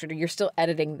finding an illustrator, you're still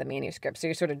editing the manuscript. So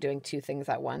you're sort of doing two things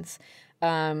at once.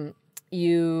 The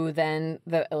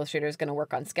illustrator is going to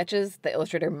work on sketches. The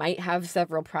illustrator might have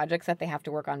several projects that they have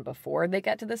to work on before they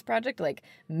get to this project. Like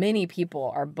many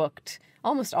people are booked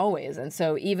almost always. And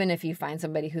so even if you find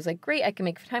somebody who's like, great, I can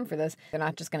make time for this, they're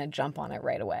not just going to jump on it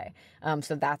right away.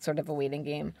 So that's sort of a waiting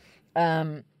game.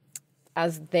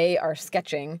 As they are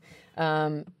sketching,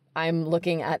 I'm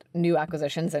looking at new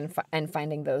acquisitions and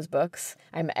finding those books.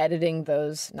 I'm editing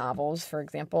those novels, for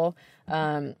example.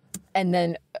 And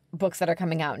then books that are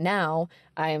coming out now,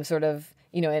 I am sort of,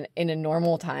 in a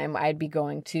normal time, I'd be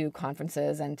going to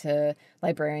conferences and to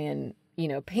librarian,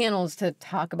 panels to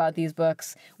talk about these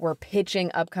books. We're pitching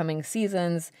upcoming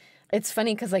seasons. It's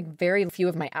funny because like very few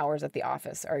of my hours at the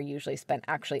office are usually spent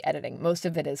actually editing. Most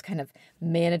of it is kind of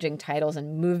managing titles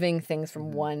and moving things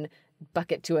from one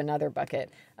bucket to another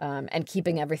bucket, and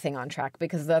keeping everything on track,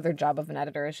 because the other job of an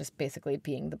editor is just basically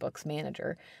being the book's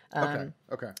manager.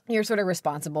 Okay. You're sort of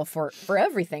responsible for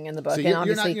everything in the book. So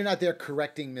you're not there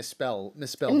correcting misspelled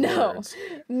words.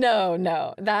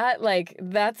 No.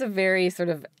 That's a very sort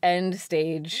of end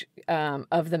stage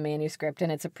of the manuscript,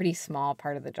 and it's a pretty small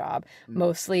part of the job.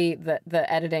 Mostly the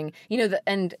editing,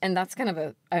 and that's kind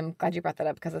of I'm glad you brought that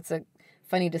up because it's a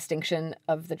funny distinction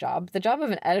of the job. The job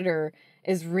of an editor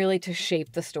is really to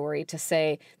shape the story, to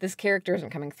say this character isn't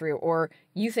coming through, or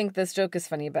you think this joke is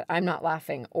funny, but I'm not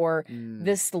laughing, or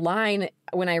this line,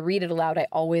 when I read it aloud, I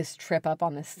always trip up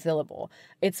on this syllable.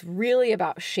 It's really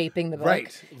about shaping the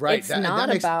book. Right. It's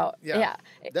not about,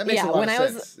 That makes a lot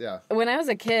of sense. When I was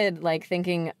a kid, like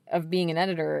thinking of being an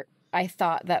editor, I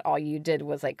thought that all you did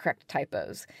was like correct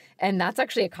typos. And that's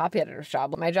actually a copy editor's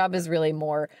job. My job is really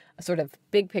more sort of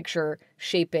big picture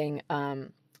shaping.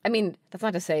 I mean, that's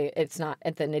not to say it's not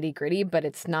at the nitty gritty, but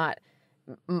it's not,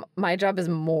 my job is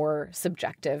more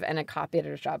subjective and a copy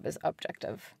editor's job is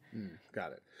objective.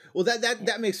 Got it. Well,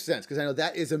 that makes sense, because I know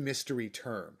that is a mystery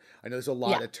term. I know there's a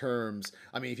lot of terms.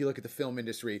 I mean, if you look at the film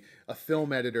industry, a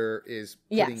film editor is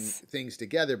putting things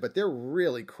together, but they're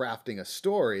really crafting a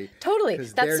story. Totally.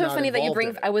 That's so funny that you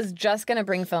bring, I was just going to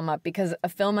bring film up, because a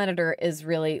film editor is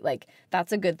really like,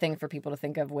 that's a good thing for people to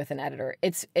think of with an editor.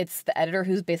 It's the editor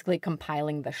who's basically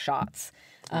compiling the shots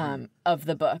of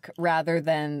the book, rather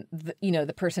than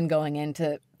the person going in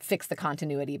to fix the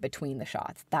continuity between the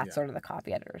shots. That's sort of the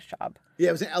copy editor's job. Yeah,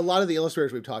 it was, a lot of the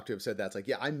illustrators we've talked to have said that's like,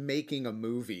 yeah, I'm making a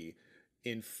movie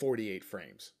in 48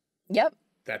 frames. Yep.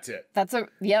 That's it. That's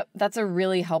a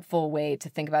really helpful way to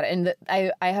think about it. And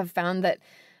I have found that,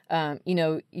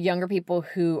 younger people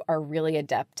who are really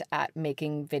adept at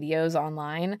making videos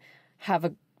online have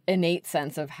a innate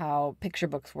sense of how picture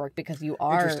books work, because you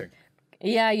are,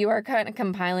 you are kind of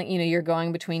compiling, you're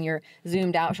going between your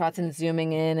zoomed out shots and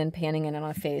zooming in and panning in on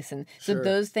a face. And so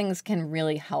those things can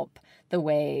really help the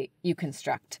way you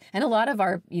construct. And a lot of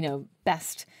our,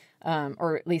 best,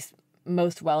 or at least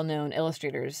most well-known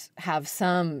illustrators have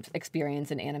some experience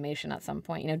in animation at some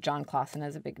point. John Clausen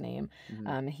is a big name.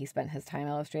 He spent his time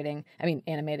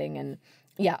animating, and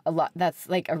a lot. That's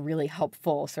like a really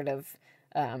helpful sort of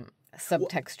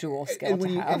subtextual skill to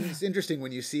have. And it's interesting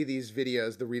when you see these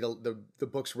videos, the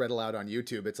books read aloud on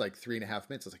YouTube. It's like 3.5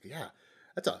 minutes. It's like,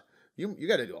 that's you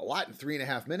got to do a lot in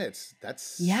 3.5 minutes.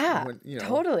 That's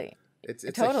totally. It's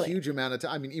a huge amount of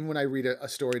time. I mean, even when I read a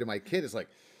story to my kid, it's like,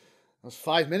 that was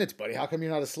 5 minutes, buddy. How come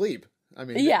you're not asleep? I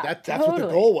mean, that's what the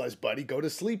goal was, buddy. Go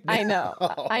to sleep now.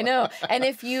 I know. And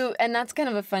and that's kind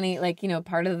of a funny,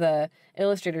 part of the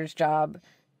illustrator's job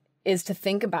is to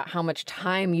think about how much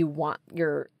time you want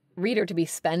your reader to be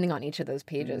spending on each of those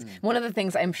pages. One of the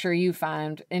things I'm sure you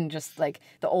found in just like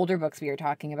the older books we were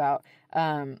talking about,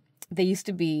 they used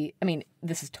to be,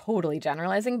 this is totally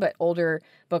generalizing, but older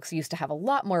books used to have a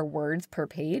lot more words per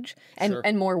page and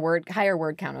higher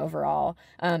word count overall.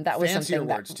 That was fancier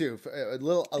something words too.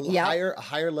 A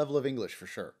higher level of English for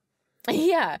sure.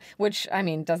 Yeah, which,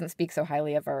 doesn't speak so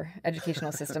highly of our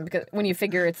educational system, because when you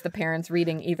figure it's the parents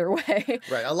reading either way.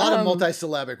 Right, a lot of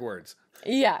multisyllabic words.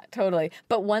 Yeah, totally.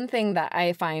 But one thing that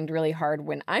I find really hard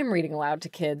when I'm reading aloud to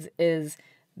kids is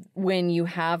when you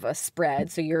have a spread,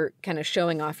 so you're kind of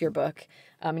showing off your book,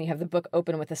 and you have the book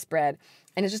open with a spread,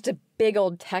 and it's just a big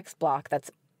old text block that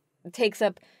takes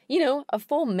up, a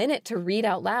full minute to read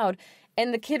out loud,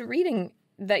 and the kid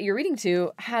that you're reading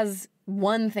to has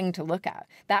one thing to look at.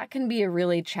 That can be a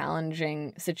really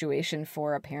challenging situation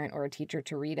for a parent or a teacher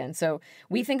to read in. So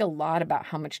we think a lot about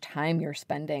how much time you're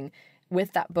spending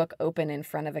with that book open in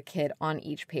front of a kid on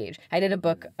each page. I did a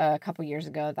book a couple years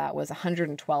ago that was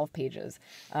 112 pages.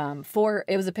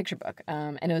 It was a picture book,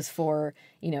 and it was for,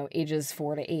 ages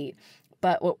 4 to 8.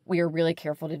 But what we were really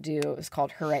careful to do, it was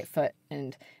called Her Right Foot,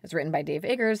 and it's written by Dave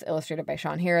Eggers, illustrated by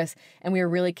Sean Harris, and we were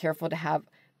really careful to have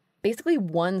basically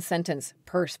one sentence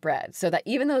per spread, so that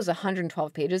even though it's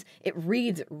 112 pages, it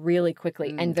reads really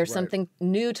quickly, and there's something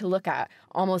new to look at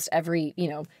almost every,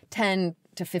 10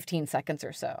 to 15 seconds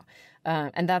or so.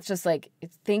 And that's just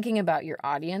it's thinking about your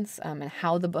audience, and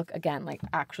how the book, again,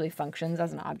 actually functions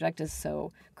as an object is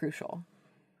so crucial.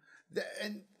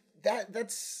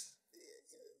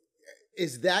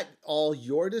 Is that all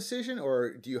your decision,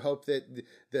 or do you hope that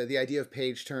the idea of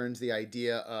page turns, the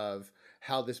idea of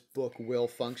how this book will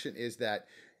function, is that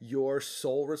your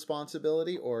sole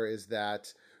responsibility, or is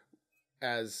that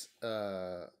as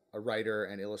a writer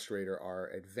and illustrator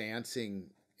are advancing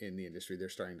in the industry, they're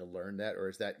starting to learn that, or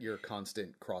is that your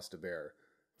constant cross to bear?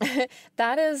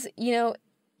 That is,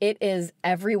 it is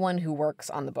everyone who works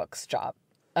on the book's job.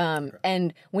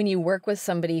 And when you work with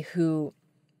somebody who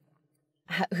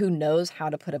knows how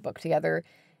to put a book together,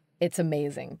 it's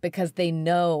amazing, because they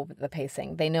know the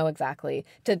pacing. They know exactly.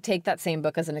 To take that same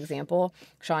book as an example,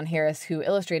 Sean Harris, who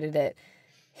illustrated it,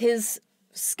 his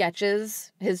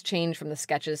change from the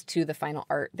sketches to the final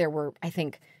art, there were, I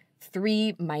think,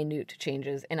 3 minute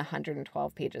changes in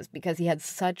 112 pages, because he had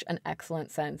such an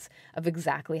excellent sense of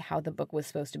exactly how the book was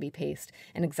supposed to be paced,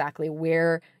 and exactly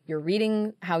where you're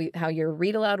reading, how your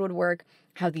read aloud would work,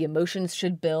 how the emotions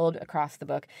should build across the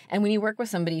book. And when you work with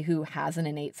somebody who has an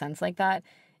innate sense like that,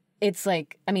 it's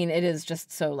it is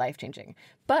just so life-changing.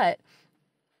 But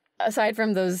aside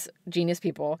from those genius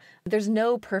people, there's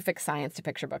no perfect science to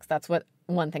picture books. That's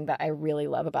one thing that I really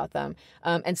love about them.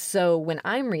 And so when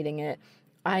I'm reading it,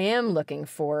 I am looking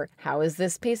for, how is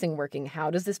this pacing working?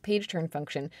 How does this page turn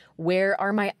function? Where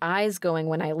are my eyes going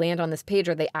when I land on this page?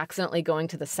 Are they accidentally going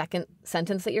to the second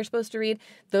sentence that you're supposed to read?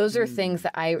 Those are things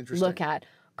that I look at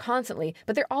constantly.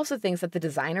 But they're also things that the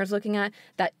designer's looking at,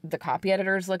 that the copy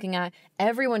editor is looking at,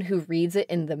 everyone who reads it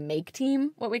in the make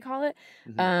team, what we call it.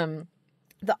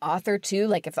 The author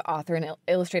too, if the author and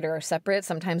illustrator are separate,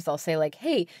 sometimes they'll say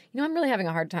hey, I'm really having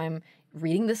a hard time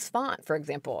reading this font, for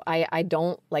example. I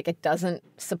don't it doesn't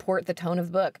support the tone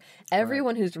of the book.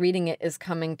 Everyone who's reading it is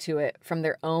coming to it from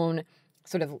their own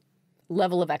sort of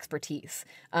level of expertise.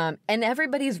 And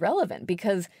everybody's relevant,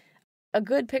 because a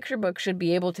good picture book should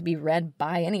be able to be read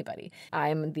by anybody.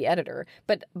 I'm the editor,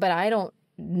 but I don't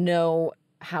know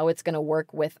how it's going to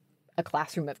work with a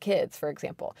classroom of kids, for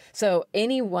example. So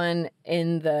anyone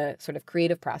in the sort of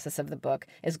creative process of the book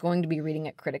is going to be reading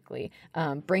it critically,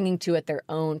 bringing to it their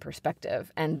own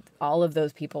perspective. And all of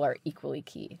those people are equally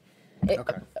key.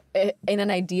 In an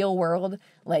ideal world,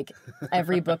 like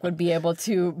every book would be able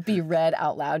to be read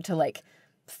out loud to like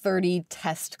 30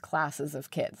 test classes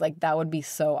of kids. Like that would be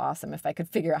so awesome if I could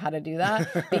figure out how to do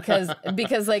that.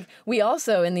 Because like we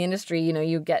also in the industry, you know,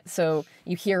 you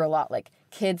hear a lot like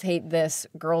kids hate this,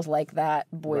 girls like that,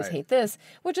 boys hate this,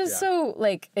 which is so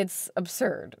like it's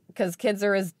absurd because kids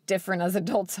are as different as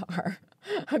adults are.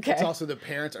 Okay. It's also the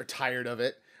parents are tired of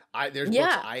it. There's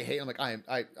books I hate. I'm like, I'm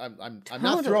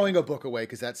not throwing a book away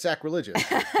because that's sacrilegious,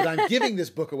 but I'm giving this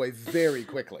book away very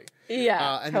quickly.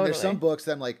 And then there's some books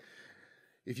that I'm like,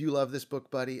 if you love this book,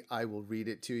 buddy, I will read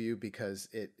it to you because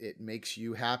it makes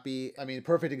you happy. I mean, a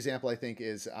perfect example I think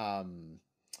is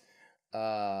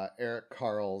Eric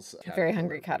Carle's Very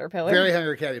Hungry Caterpillar. Very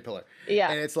Hungry Caterpillar.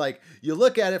 Yeah. And it's like, you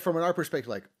look at it from an art perspective,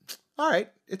 like, all right,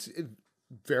 it's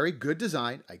very good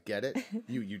design. I get it.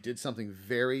 You did something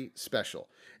very special.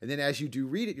 And then as you do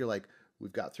read it, you're like,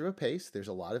 we've got through a pace. There's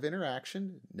a lot of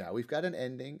interaction. Now we've got an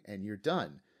ending and you're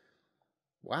done.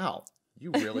 Wow.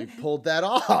 You really pulled that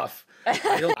off.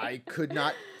 I could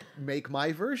not make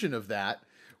my version of that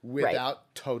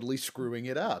without totally screwing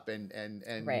it up. And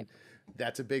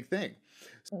that's a big thing.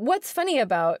 What's funny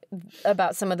about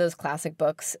some of those classic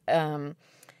books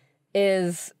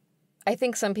is I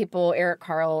think some people, Eric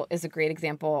Carle is a great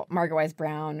example. Margaret Wise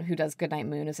Brown, who does Goodnight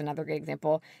Moon, is another great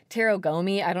example. Taro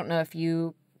Gomi, I don't know if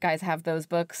you guys have those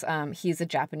books. He's a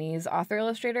Japanese author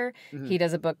illustrator. Mm-hmm. He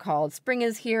does a book called Spring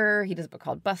is Here. He does a book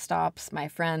called Bus Stops, My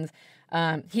Friends.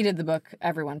 He did the book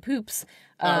Everyone Poops.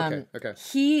 Okay.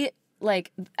 He,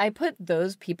 like, I put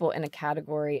those people in a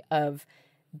category of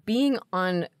being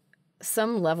on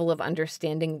some level of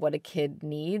understanding what a kid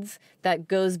needs that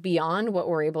goes beyond what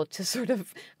we're able to sort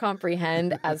of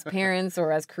comprehend as parents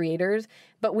or as creators.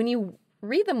 But when you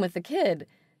read them with a kid,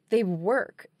 they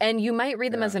work. And you might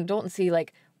read them as an adult and see,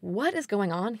 like, what is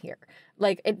going on here?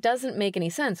 Like, it doesn't make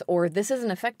any sense, or this isn't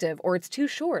effective, or it's too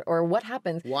short, or what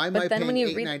happens. Why am I paying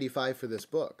 $8.95 for this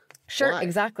book? Sure, Why?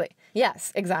 Exactly.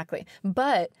 Yes, exactly.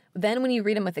 But then when you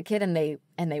read them with a kid and they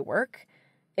work,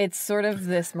 it's sort of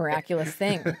this miraculous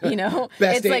thing, you know?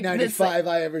 Best it's $8.95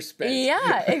 I ever spent.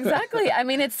 Yeah, exactly. I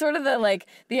mean, it's sort of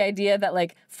the idea that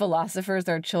like philosophers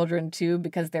are children too,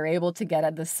 because they're able to get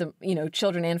at this, you know,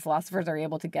 children and philosophers are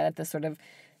able to get at this sort of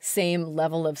same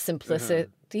level of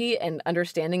simplicity and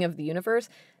understanding of the universe.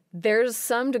 There's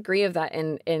some degree of that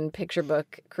in picture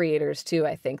book creators too,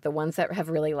 I think. The ones that have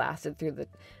really lasted through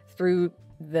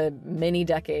the many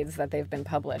decades that they've been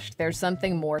published. There's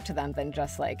something more to them than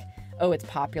just like, oh, it's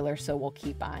popular, so we'll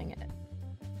keep buying it.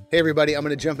 Hey, everybody, I'm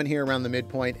going to jump in here around the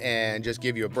midpoint and just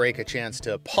give you a break, a chance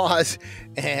to pause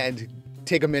and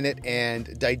take a minute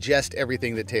and digest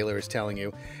everything that Taylor is telling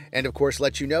you. And of course,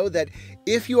 let you know that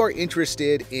if you are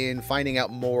interested in finding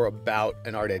out more about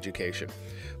an art education,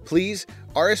 please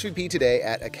RSVP today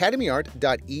at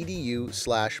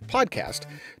academyart.edu/podcast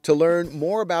to learn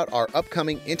more about our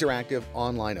upcoming interactive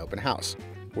online open house,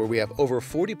 where we have over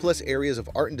 40 plus areas of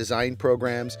art and design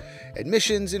programs,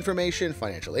 admissions information,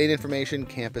 financial aid information,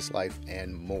 campus life,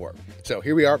 and more. So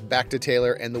here we are, back to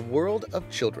Taylor and the world of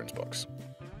children's books.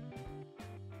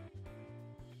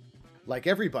 Like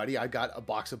everybody, I got a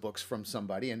box of books from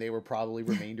somebody, and they were probably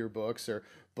remainder books or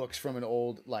books from an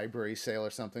old library sale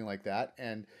or something like that.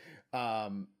 And,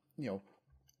 you know,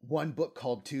 one book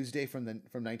called Tuesday from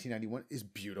 1991 is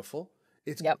beautiful.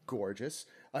 It's gorgeous.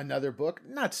 Another book,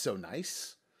 not so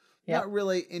nice. Not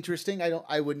really interesting.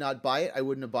 I would not buy it. I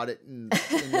wouldn't have bought it in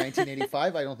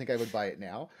 1985. I don't think I would buy it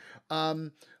now.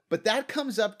 But that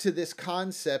comes up to this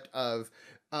concept of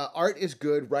art is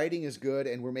good, writing is good,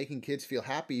 and we're making kids feel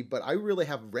happy, but I really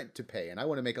have rent to pay, and I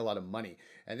want to make a lot of money,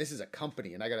 and this is a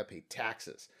company, and I got to pay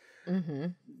taxes. Mm-hmm.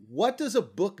 What does a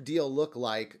book deal look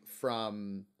like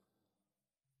from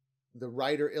the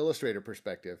writer-illustrator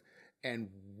perspective, and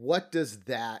what does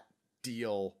that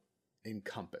deal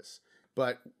encompass?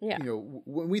 But, you know,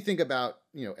 when we think about,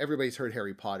 you know, everybody's heard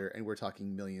Harry Potter, and we're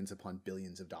talking millions upon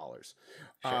billions of dollars.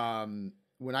 Sure.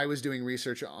 When I was doing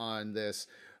research on this,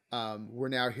 we're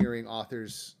now hearing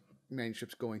authors'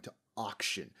 manuscripts going to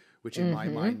auction, which in my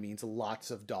mind means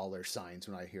lots of dollar signs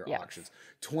when I hear auctions.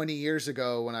 20 years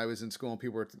ago, when I was in school and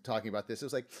people were talking about this, it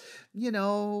was like, you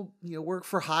know, work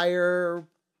for hire,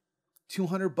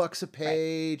 $200 a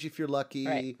page if you're lucky.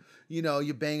 Right. You know,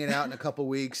 you bang it out in a couple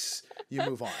weeks, you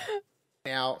move on.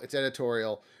 Now it's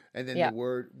editorial, and then the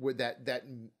word that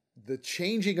the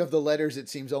changing of the letters, it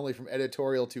seems only from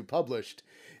editorial to published,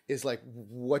 is like,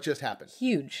 what just happened?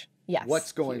 Huge. Yes.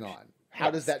 What's going huge. on?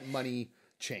 How does that money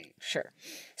change? Sure.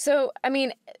 So, I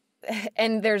mean,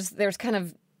 and there's kind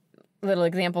of little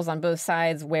examples on both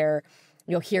sides where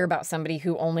you'll hear about somebody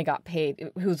who only got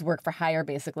paid, whose work for hire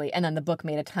basically, and then the book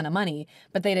made a ton of money,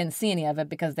 but they didn't see any of it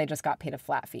because they just got paid a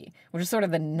flat fee, which is sort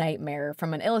of the nightmare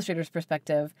from an illustrator's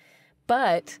perspective.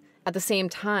 But at the same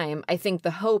time, I think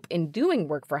the hope in doing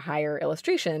work for hire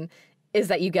illustration is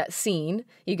that you get seen,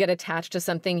 you get attached to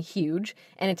something huge,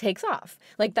 and it takes off.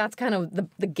 Like, that's kind of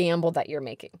the gamble that you're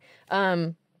making.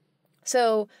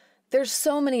 So there's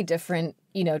so many different,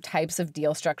 types of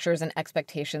deal structures and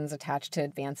expectations attached to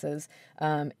advances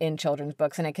in children's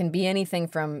books. And it can be anything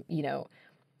from,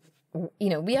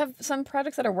 we have some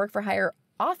projects that are work for hire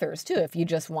authors too, if you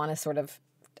just want to sort of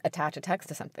attach a text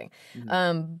to something.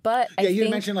 But I think, you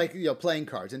mentioned like, playing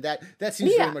cards, and that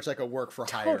seems very much like a work for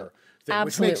hire thing,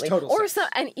 absolutely. Which makes total sense.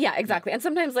 And exactly. And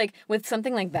sometimes like with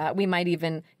something like that, we might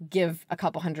even give a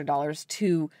couple $100s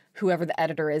to whoever the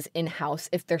editor is in-house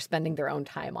if they're spending their own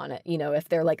time on it, if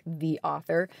they're like the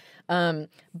author.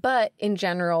 But in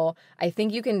general, I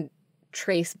think you can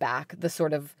trace back the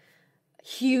sort of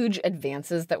huge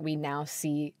advances that we now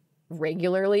see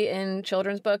regularly in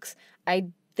children's books. I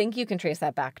think you can trace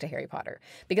that back to Harry Potter,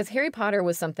 because Harry Potter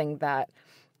was something that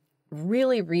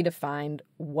really redefined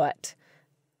what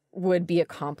would be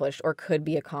accomplished or could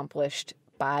be accomplished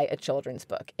by a children's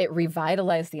book. It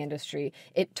revitalized the industry.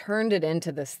 It turned it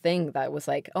into this thing that was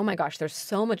like, oh my gosh, there's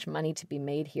so much money to be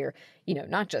made here,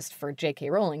 not just for J.K.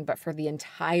 Rowling, but for the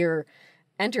entire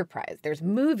enterprise. There's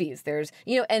movies, there's,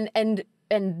 and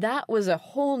that was a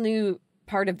whole new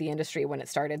part of the industry when it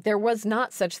started. There was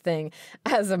not such thing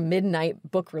as a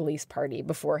midnight book release party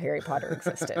before Harry Potter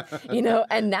existed,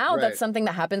 and now that's something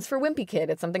that happens for Wimpy Kid.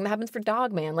 It's something that happens for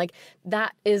Dogman. Like,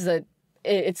 that is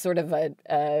it's sort of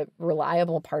a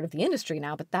reliable part of the industry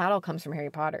now, but that all comes from Harry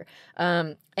Potter.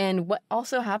 And what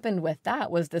also happened with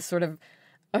that was this sort of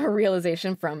a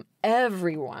realization from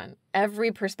everyone,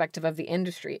 every perspective of the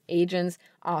industry, agents,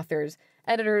 authors,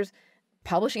 editors,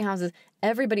 publishing houses,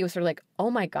 everybody was sort of like, oh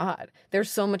my God,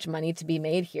 there's so much money to be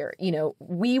made here.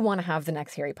 We want to have the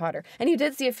next Harry Potter. And you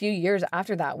did see a few years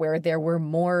after that where there were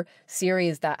more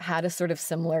series that had a sort of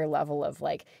similar level of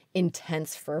like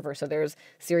intense fervor. So there's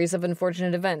series of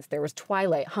Unfortunate Events. There was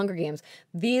Twilight, Hunger Games.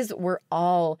 These were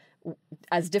all,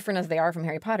 as different as they are from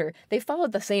Harry Potter, they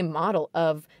followed the same model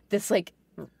of this like,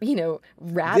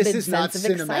 rabid this is not sense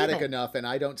of cinematic excitement. Enough, and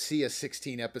I don't see a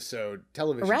 16-episode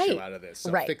television show out of this,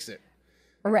 so fix it.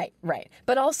 Right.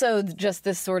 But also just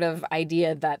this sort of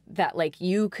idea that like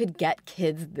you could get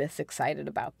kids this excited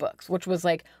about books, which was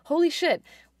like, holy shit,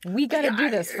 we got to do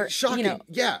this for shocking.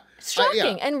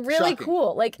 Shocking and really shocking.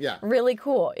 Cool. Like really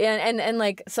cool. And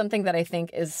like something that I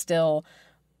think is still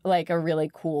like a really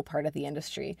cool part of the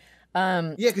industry.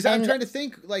 Because I'm trying to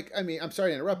think, like, I mean, I'm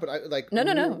sorry to interrupt, but I like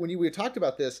no. When we talked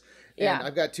about this, and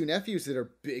I've got two nephews that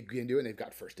are big into it, and they've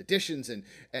got first editions, and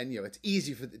it's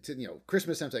easy for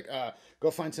Christmas time. It's like, go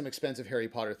find some expensive Harry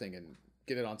Potter thing and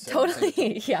get it on sale.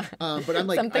 Totally, yeah. But I'm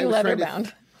like, something leather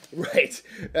bound. Right.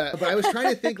 But I was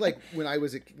trying to think, like, when I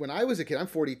was a kid, I'm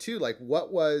 42. Like,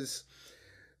 what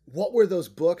were those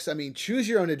books? I mean, Choose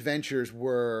Your Own Adventures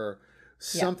were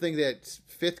something that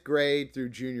 5th grade through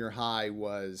junior high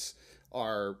was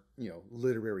our,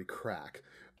 literary crack.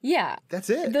 Yeah. That's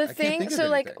it. The thing, so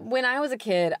like when I was a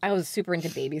kid, I was super into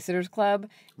Babysitter's Club,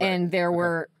 and there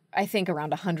were, I think, around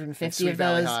 150 of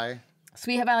those.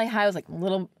 Sweet Valley High was like a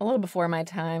little before my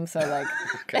time, so like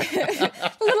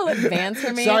a little advanced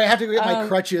for me. Sorry, I have to get my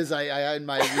crutches. I had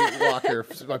my walker.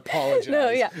 So I apologize. No,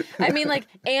 yeah. I mean, like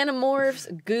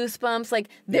Animorphs, Goosebumps, like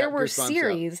there were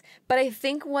series, but I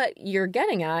think what you're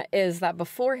getting at is that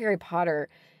before Harry Potter,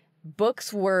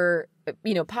 books were,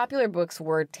 popular books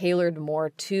were tailored more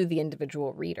to the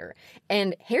individual reader,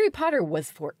 and Harry Potter was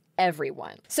for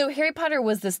everyone. So Harry Potter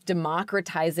was this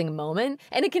democratizing moment,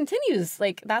 and it continues.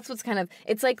 Like, that's what's kind of,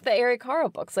 it's like the Eric Carle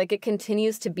books. Like, it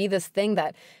continues to be this thing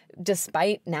that,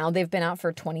 despite now they've been out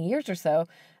for 20 years or so,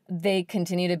 they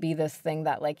continue to be this thing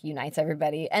that like unites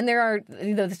everybody. And there are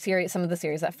some of the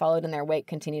series that followed in their wake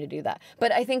continue to do that.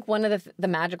 But I think one of the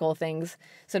magical things,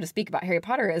 so to speak, about Harry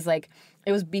Potter is like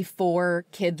it was before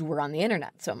kids were on the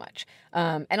internet so much.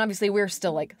 And obviously we're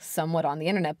still like somewhat on the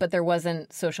internet, but there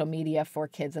wasn't social media for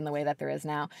kids in the way that there is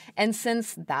now. And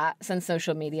since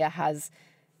social media has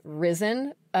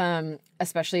risen,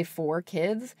 especially for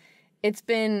kids, it's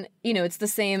been, it's the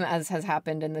same as has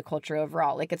happened in the culture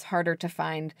overall. Like, it's harder to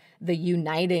find the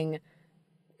uniting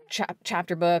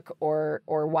chapter book or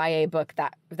YA book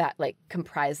that like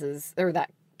comprises or that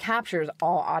captures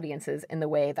all audiences in the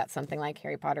way that something like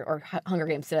Harry Potter or Hunger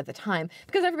Games did at the time,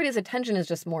 because everybody's attention is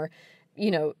just more,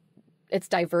 it's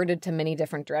diverted to many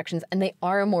different directions, and they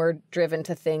are more driven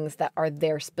to things that are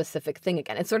their specific thing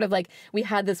again. It's sort of like we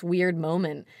had this weird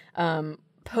moment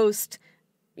post,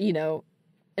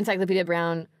 Encyclopedia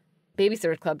Brown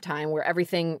Babysitter's Club time where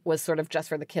everything was sort of just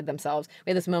for the kid themselves.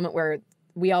 We had this moment where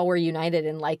we all were united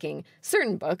in liking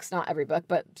certain books, not every book,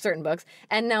 but certain books.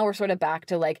 And now we're sort of back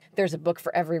to like, there's a book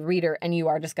for every reader, and you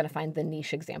are just going to find the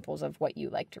niche examples of what you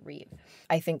like to read.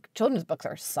 I think children's books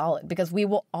are solid because we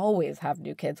will always have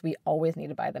new kids. We always need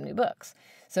to buy them new books.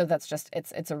 So that's just,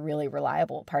 it's a really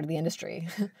reliable part of the industry.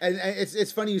 And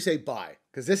it's funny you say buy,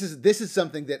 because this is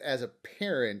something that as a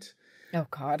parent, oh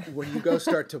God, when you go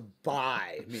start to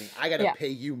buy, meaning I got to pay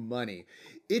you money,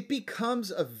 it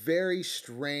becomes a very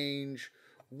strange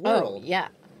world. Oh, yeah.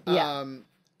 Yeah.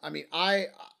 I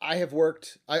have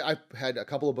worked, I've had a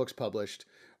couple of books published.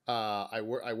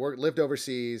 Lived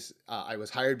overseas. I was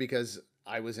hired because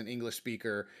I was an English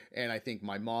speaker, and I think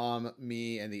my mom,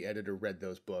 me, and the editor read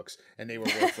those books, and they were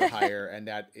work for hire, and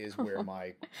that is where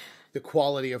the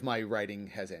quality of my writing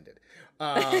has ended.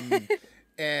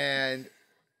 And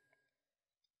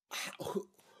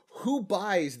who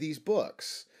buys these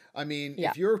books? I mean,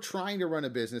 if you're trying to run a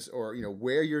business, or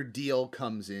where your deal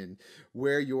comes in,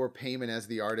 where your payment as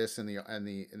the artist and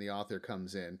the author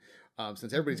comes in,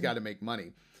 since everybody's got to make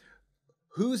money,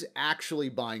 who's actually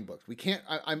buying books? We can't.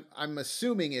 I'm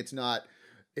assuming it's not.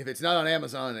 If it's not on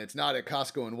Amazon, it's not at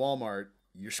Costco and Walmart,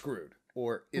 you're screwed.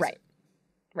 Or is it?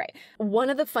 Right. One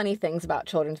of the funny things about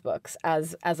children's books,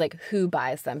 as like who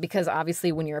buys them, because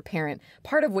obviously when you're a parent,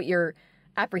 part of what you're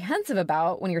apprehensive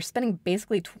about when you're spending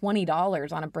basically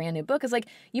 $20 on a brand new book is like,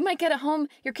 you might get it home,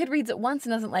 your kid reads it once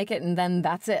and doesn't like it, and then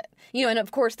that's it. And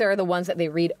of course there are the ones that they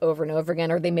read over and over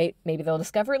again, or maybe they'll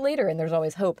discover it later, and there's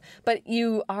always hope. But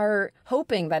you are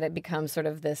hoping that it becomes sort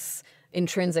of this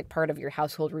intrinsic part of your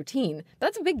household routine.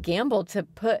 That's a big gamble to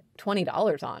put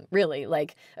 $20 on, really.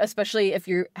 Like, especially if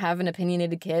you have an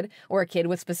opinionated kid or a kid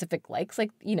with specific likes.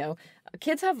 Like,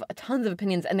 kids have tons of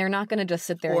opinions, and they're not going to just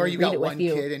sit there and read it with you. Or you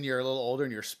got one kid and you're a little older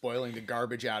and you're spoiling the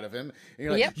garbage out of him. And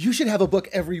you're like, you should have a book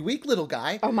every week, little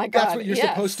guy. Oh my God. That's what you're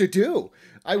supposed to do.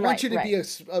 I want you to be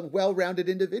a well-rounded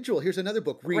individual. Here's another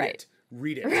book. Read it.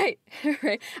 Read it.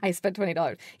 Right. I spent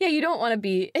 $20. Yeah, you don't want to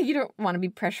be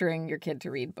pressuring your kid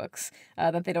to read books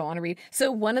that they don't want to read.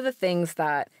 So one of the things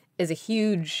that is a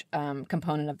huge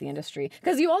component of the industry,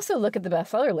 because you also look at the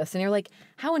bestseller list and you're like,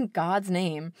 how in God's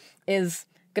name is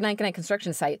Goodnight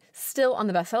Construction Site still on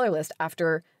the bestseller list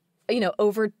after,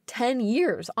 over 10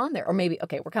 years on there? Or maybe,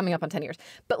 we're coming up on 10 years.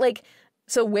 But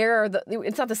so where are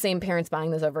it's not the same parents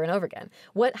buying those over and over again.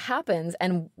 What happens,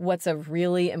 and what's a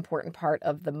really important part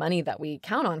of the money that we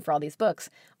count on for all these books,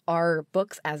 are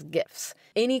books as gifts.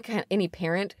 Any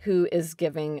parent who is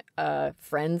giving a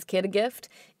friend's kid a gift,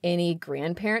 any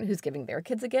grandparent who's giving their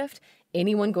kids a gift,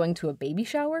 anyone going to a baby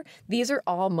shower, these are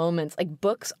all moments,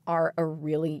 books are a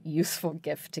really useful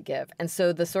gift to give. And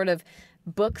so the sort of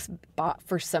books bought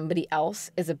for somebody else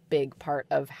is a big part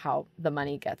of how the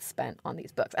money gets spent on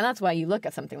these books. And that's why you look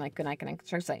at something like Goodnight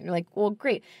Construction Site and you're like, well,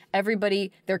 great.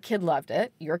 Everybody, their kid loved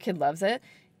it. Your kid loves it.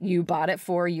 You bought it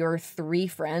for your 3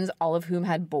 friends, all of whom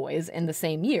had boys in the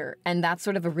same year. And that's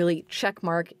sort of a really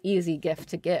checkmark, easy gift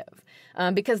to give.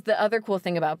 Because the other cool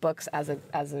thing about books as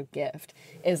a gift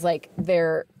is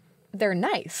they're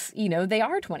nice. They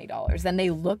are $20 and they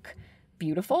look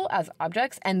beautiful as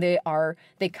objects, and they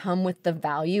come with the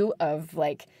value of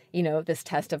this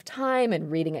test of time and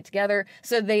reading it together.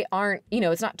 So they aren't,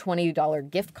 it's not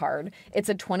 $20 gift card. It's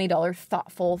a $20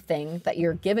 thoughtful thing that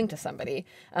you're giving to somebody.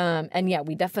 And yeah,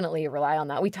 we definitely rely on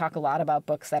that. We talk a lot about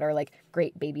books that are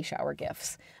great baby shower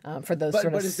gifts for those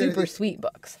sort of super sweet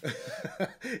books.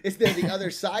 Is there the other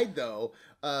side though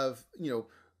of, do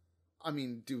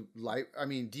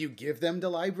you give them to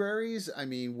libraries?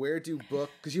 Where do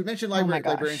because you mentioned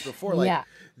librarians before.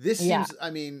 This seems,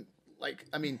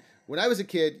 when I was a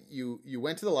kid, you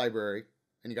went to the library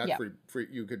and you got free,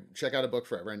 you could check out a book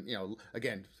forever. And,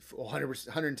 again,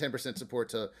 110% support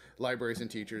to libraries and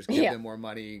teachers, give them more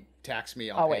money, tax me,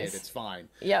 I'll pay it, it's fine.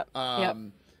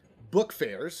 Book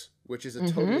fairs, which is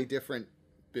a totally different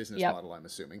business model, I'm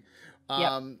assuming.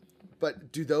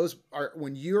 But do those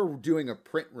when you're doing a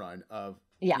print run of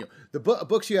the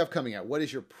books you have coming out? What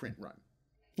is your print run?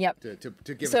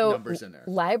 To give numbers in there.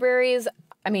 Libraries.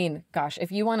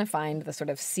 If you want to find the sort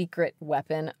of secret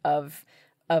weapon of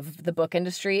the book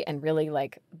industry and really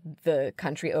the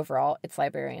country overall, it's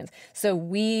librarians. So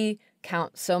we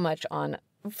count so much on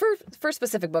for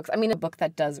specific books, I mean, a book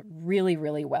that does really,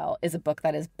 really well is a book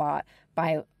that is bought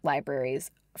by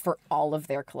libraries for all of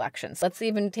their collections. Let's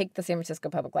even take the San Francisco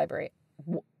Public Library.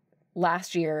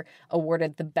 Last year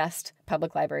awarded the best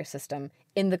public library system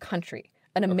in the country.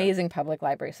 An amazing public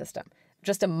library system.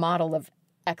 Just a model of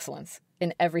excellence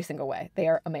in every single way. They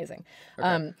are amazing.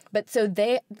 But so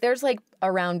there's like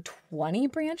around 20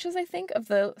 branches, I think, of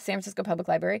the San Francisco Public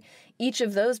Library. Each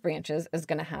of those branches is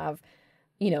going to have,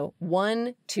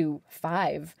 1 to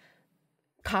 5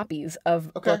 copies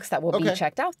of books that will be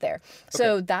checked out there.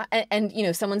 So that,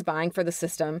 and someone's buying for the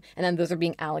system, and then those are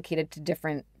being allocated to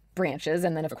different branches,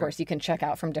 and then of course you can check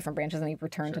out from different branches and you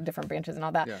return to different branches and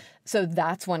all that. So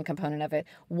that's one component of it.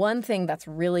 One thing that's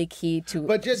really key to,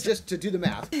 but just to do the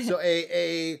math, so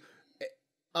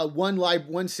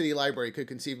one city library could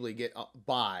conceivably get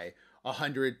by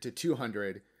 100 to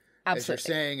 200. Absolutely. As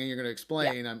you're saying, and you're going to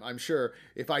explain, I'm sure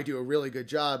if I do a really good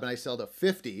job and I sell to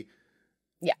 50,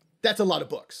 that's a lot of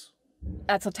books.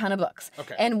 That's a ton of books.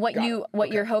 And what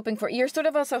you're hoping for, you're sort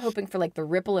of also hoping for like the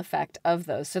ripple effect of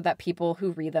those, so that people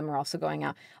who read them are also going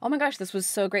out, oh my gosh, this was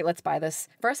so great. Let's buy this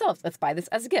for ourselves. Let's buy this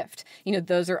as a gift.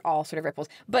 Those are all sort of ripples.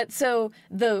 But so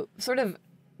the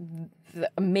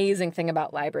amazing thing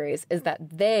about libraries is that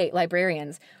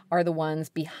librarians are the ones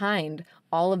behind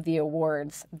all of the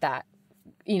awards that,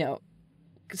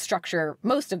 structure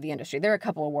most of the industry. There are a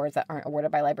couple awards that aren't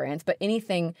awarded by librarians, but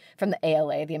anything from the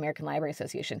ALA, the American Library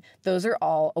Association, those are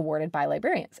all awarded by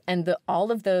librarians. And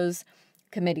all of those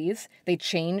committees, they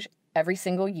change every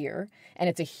single year. And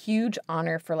it's a huge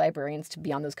honor for librarians to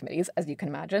be on those committees, as you can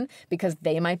imagine, because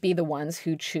they might be the ones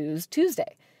who choose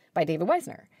Tuesday by David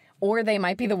Weisner. Or they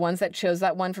might be the ones that chose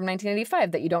that one from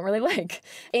 1985 that you don't really like.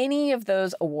 Any of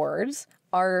those awards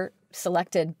are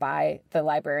selected by the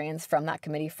librarians from that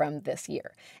committee from this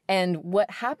year. And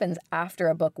what happens after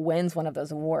a book wins one of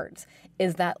those awards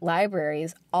is that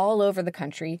libraries all over the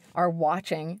country are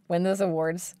watching when those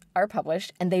awards are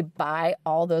published, and they buy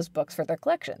all those books for their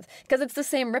collections, because it's the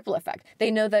same ripple effect.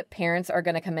 They know that parents are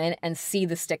going to come in and see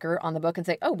the sticker on the book and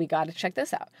say, oh, we got to check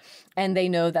this out. And they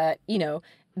know that,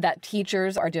 that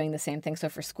teachers are doing the same thing. So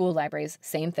for school libraries,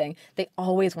 same thing. They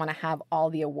always want to have all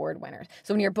the award winners.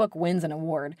 So when your book wins an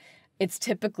award, it's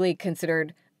typically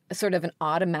considered sort of an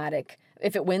automatic,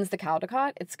 if it wins the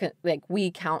Caldecott, it's like we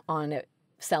count on it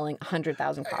selling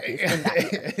 100,000 copies in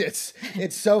that year.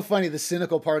 It's so funny. The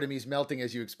cynical part of me is melting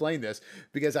as you explain this,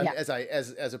 because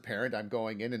as a parent, I'm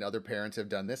going in, and other parents have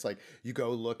done this. Like, you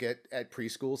go look at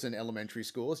preschools and elementary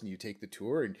schools, and you take the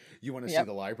tour, and you want to see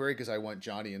the library, because I want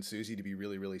Johnny and Susie to be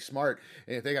really, really smart.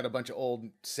 And if they got a bunch of old,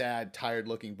 sad, tired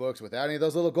looking books without any of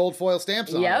those little gold foil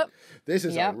stamps on it, this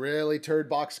is a really turd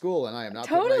box school, and I am not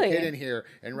putting my kid in here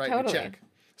and writing a check.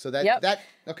 So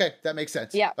that makes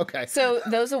sense. Yeah. Okay. So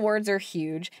those awards are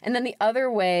huge. And then the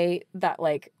other way that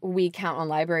we count on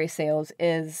library sales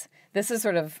is, this is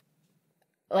sort of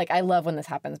I love when this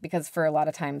happens, because for a lot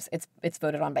of times it's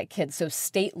voted on by kids. So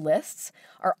state lists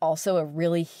are also a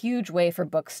really huge way for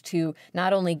books to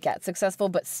not only get successful,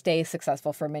 but stay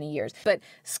successful for many years. But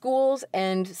schools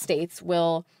and states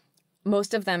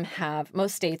most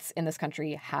states in this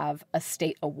country have a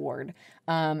state award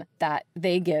that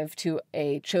they give to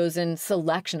a chosen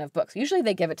selection of books. Usually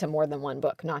they give it to more than one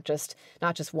book, not just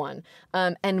one.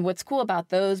 And what's cool about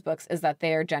those books is that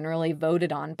they're generally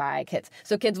voted on by kids.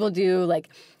 So kids will do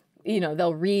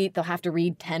they'll have to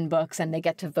read 10 books, and they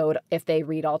get to vote if they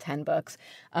read all 10 books.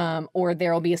 Or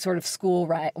there will be a sort of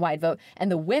school-wide vote.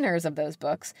 And the winners of those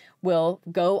books will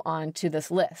go on to this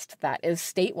list that is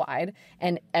statewide.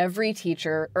 And every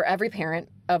teacher or every parent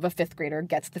of a fifth grader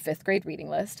gets the fifth grade reading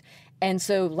list. And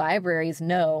so libraries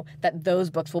know that those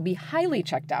books will be highly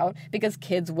checked out, because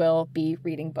kids will be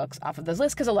reading books off of those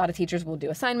lists, because a lot of teachers will do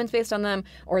assignments based on them,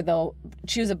 or they'll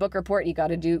choose a book report. You got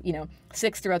to do,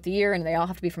 6 throughout the year, and they all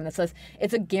have to be from this list.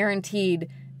 It's a guaranteed,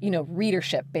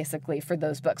 readership basically for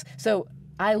those books. So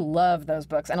I love those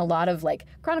books. And a lot of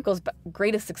Chronicle's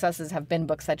greatest successes have been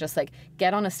books that just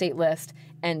get on a state list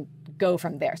and go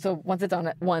from there. So once it's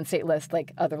on one state list,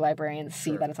 other librarians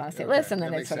see that it's on a state list, and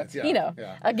then it's sort of,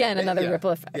 again, another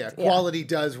ripple effect. Yeah, quality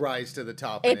does rise to the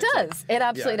top. It does. It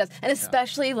absolutely does. And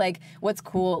especially what's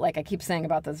cool, I keep saying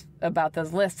about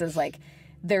those lists is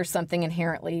there's something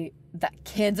inherently that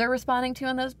kids are responding to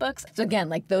in those books. So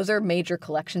again, those are major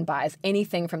collection buys.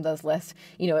 Anything from those lists,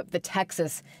 the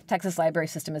Texas library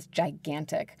system is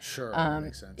gigantic. Sure, that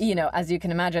makes sense. As you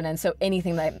can imagine. And so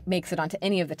anything that makes it onto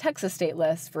any of the Texas state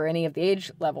lists for any of the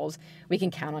age levels, we can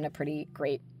count on a pretty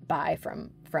great buy from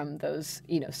those,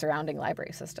 surrounding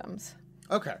library systems.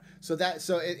 Okay. So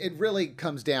it really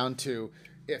comes down to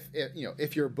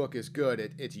if your book is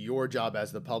good, it's your job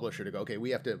as the publisher to go, okay,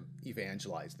 we have to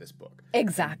evangelize this book.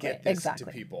 Exactly. Get this to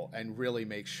people and really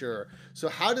make sure. So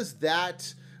how does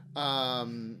that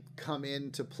come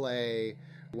into play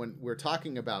when we're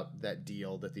talking about that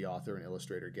deal that the author and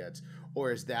illustrator gets,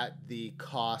 or is that the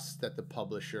cost that the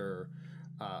publisher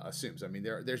assumes? I mean,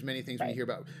 there's many things we hear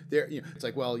about. It's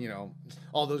like, well,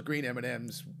 all those green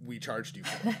M&Ms we charged you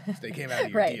for. They came out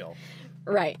of your deal.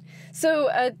 Right. So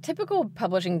a typical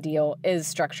publishing deal is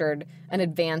structured an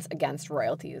advance against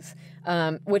royalties,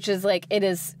 which is like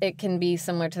it can be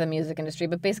similar to the music industry,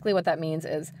 but basically what that means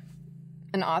is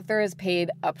an author is paid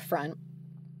upfront,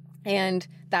 and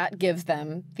that gives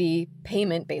them the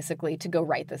payment basically to go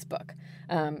write this book.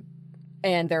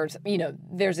 And there's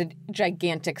a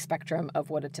gigantic spectrum of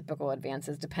what a typical advance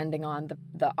is depending on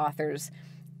the author's,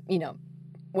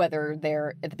 whether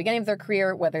they're at the beginning of their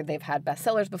career, whether they've had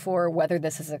bestsellers before, whether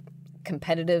this is a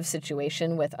competitive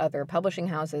situation with other publishing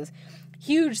houses,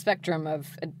 huge spectrum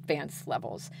of advance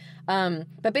levels.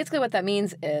 But basically what that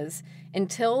means is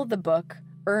until the book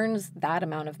earns that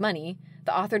amount of money,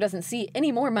 the author doesn't see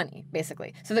any more money,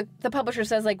 basically. So the publisher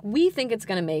says, like, we think it's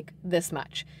going to make this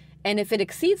much. And if it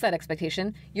exceeds that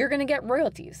expectation, you're going to get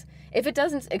royalties. If it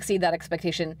doesn't exceed that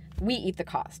expectation, we eat the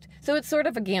cost. So it's sort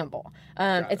of a gamble.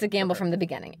 It's a gamble from the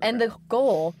beginning. And the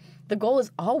goal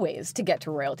is always to get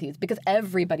to royalties because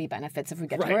everybody benefits if we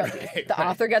get to royalties. The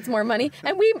author gets more money,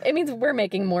 and it means we're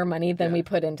making more money than we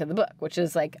put into the book, which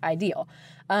is like ideal.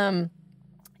 And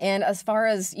as far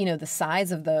as, the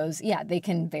size of those, they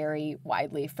can vary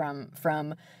widely from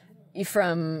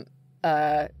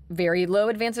very low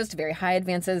advances to very high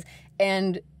advances,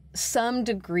 and some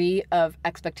degree of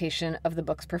expectation of the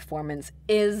book's performance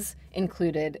is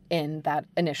included in that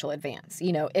initial advance.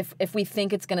 If we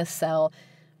think it's going to sell,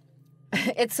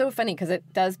 it's so funny because it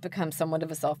does become somewhat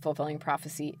of a self-fulfilling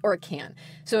prophecy, or it can.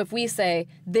 So if we say,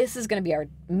 this is going to be our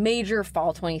major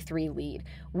fall 23 lead,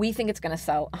 we think it's going to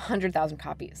sell 100,000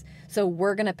 copies. So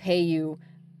we're going to pay you,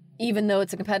 even though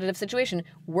it's a competitive situation,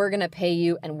 we're going to pay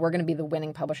you and we're going to be the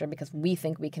winning publisher because we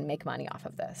think we can make money off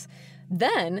of this.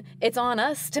 Then it's on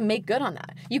us to make good on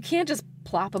that. You can't just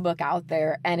plop a book out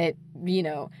there and it,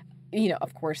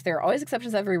 of course, there are always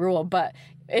exceptions to every rule, but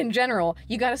in general,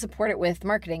 you got to support it with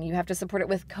marketing. You have to support it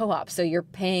with co-ops. So you're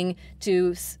paying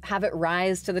to have it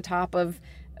rise to the top of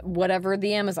whatever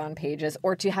the Amazon page is,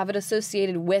 or to have it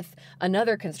associated with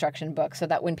another construction book so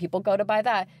that when people go to buy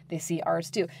that, they see ours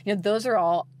too. Those are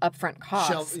all upfront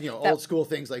costs. Old school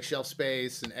things like shelf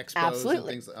space and expos and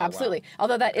things. Absolutely. Wow.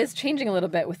 Although that is changing a little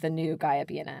bit with the new Gaia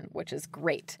BNN, which is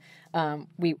great.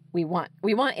 We want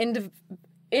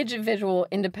individual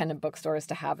independent bookstores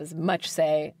to have as much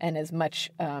say and as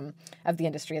much of the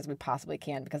industry as we possibly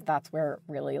can, because that's where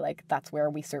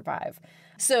we survive.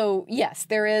 So yes,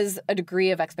 there is a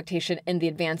degree of expectation in the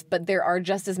advance, but there are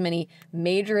just as many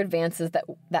major advances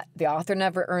that the author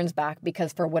never earns back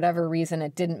because for whatever reason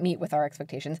it didn't meet with our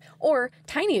expectations, or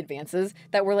tiny advances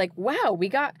that were like, wow, we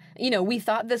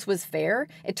thought this was fair.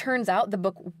 It turns out the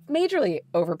book majorly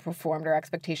overperformed our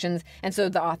expectations, and so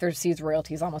the author sees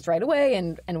royalties almost right away,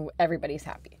 and everybody's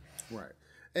happy. Right.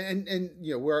 And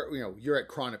you're at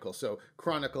Chronicle, so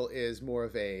Chronicle is more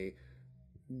of a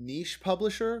niche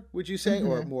publisher, would you say,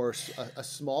 or more a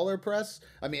smaller press?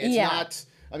 I mean, it's not.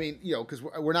 I mean, because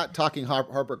we're not talking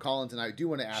HarperCollins, and I do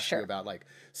want to ask you about like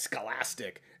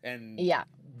Scholastic and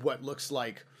what looks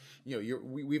like.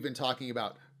 We've been talking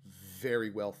about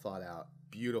very well thought out,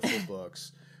 beautiful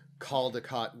books,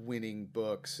 Caldecott winning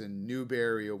books, and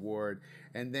Newbery Award,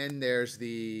 and then there's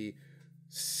the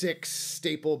 6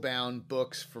 staple bound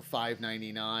books for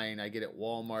 $5.99 I get at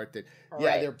Walmart that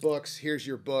they're books. Here's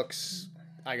your books.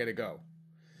 I gotta go.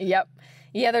 Yep.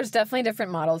 Yeah, there's definitely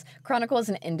different models. Chronicle is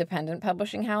an independent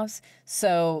publishing house,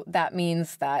 so that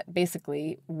means that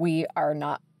basically we are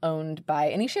not owned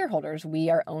by any shareholders. We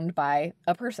are owned by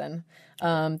a person,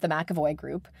 the McAvoy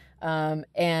Group,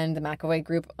 and the McAvoy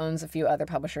Group owns a few other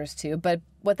publishers too. But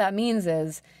what that means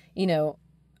is,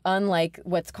 unlike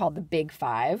what's called the Big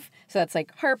Five, so that's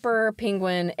like Harper,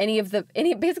 Penguin,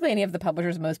 basically any of the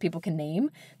publishers most people can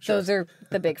name. Sure. Those are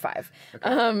the Big Five.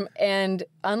 Okay. And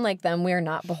unlike them, we are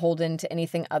not beholden to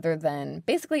anything other than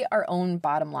basically our own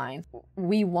bottom line.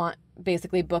 We want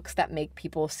basically books that make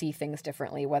people see things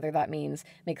differently, whether that means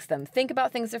makes them think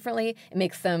about things differently, it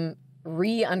makes them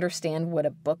re-understand what a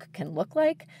book can look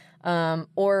like,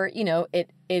 or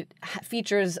it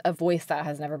features a voice that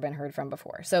has never been heard from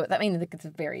before. So that means it's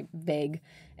very vague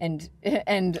and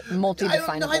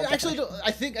multi-definable.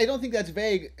 I don't think that's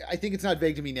vague. I think it's not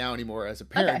vague to me now anymore as a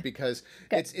parent, because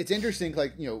it's interesting.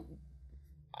 Like,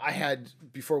 I had,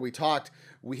 before we talked,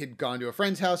 we had gone to a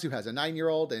friend's house who has a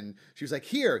 9-year-old, and she was like,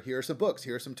 here are some books,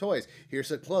 here are some toys, here's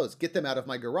some clothes, get them out of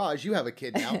my garage. You have a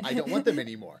kid now. I don't want them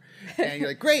anymore. And you're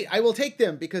like, great, I will take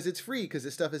them because it's free, because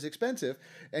this stuff is expensive,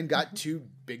 and got 2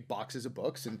 big boxes of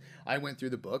books. And I went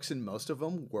through the books, and most of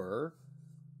them were,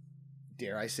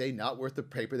 dare I say, not worth the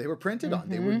paper they were printed on.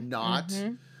 They were not...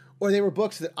 Or they were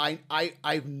books that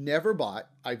I've never bought.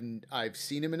 I've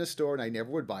seen them in a store and I never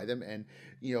would buy them. And,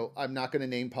 you know, I'm not going to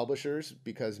name publishers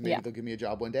because maybe they'll give me a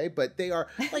job one day. But they are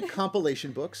like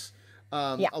compilation books.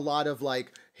 A lot of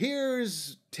like,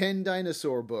 here's 10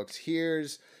 dinosaur books.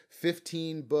 Here's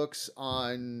 15 books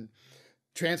on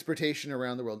transportation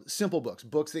around the world. Simple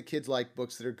books that kids like,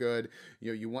 books that are good. You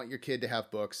know, you want your kid to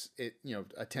have books.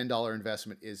 A $10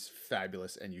 investment is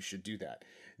fabulous and you should do that.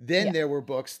 Then there were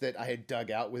books that I had dug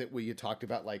out with it where you talked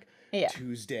about like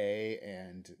Tuesday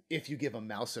and If You Give a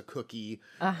Mouse a Cookie.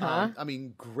 I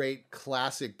mean, great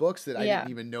classic books that I didn't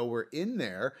even know were in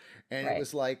there. And it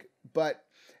was like, but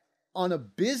on a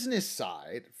business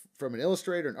side, from an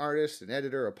illustrator, an artist, an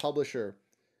editor, a publisher,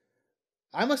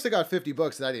 I must have got 50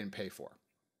 books that I didn't pay for.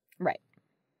 Right.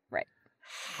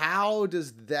 How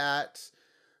does that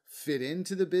fit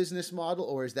into the business model,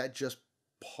 or is that just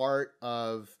part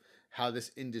of how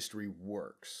this industry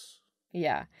works?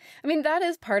 Yeah. I mean, that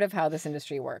is part of how this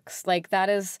industry works. Like that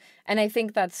is, and I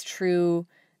think that's true,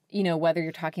 you know, whether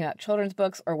you're talking about children's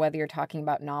books or whether you're talking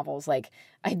about novels. Like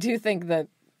I do think the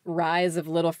rise of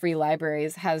little free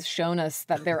libraries has shown us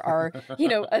that there are, you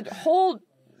know, a whole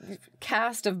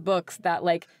cast of books that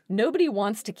like nobody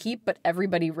wants to keep but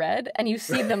everybody read, and you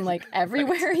see them like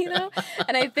everywhere, you know.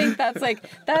 And I think that's like,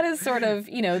 that is sort of,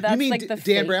 you know, that's, you mean like the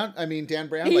Dan Brown? I mean Dan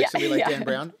Brown, like somebody like Dan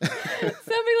Brown.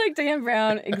 Somebody like Dan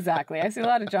Brown, exactly. I see a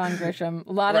lot of John Grisham,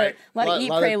 a lot of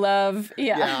Eat, Pray, Love.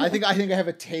 I think I have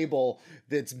a table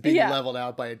that's being leveled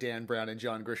out by a Dan Brown and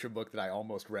John Grisham book that I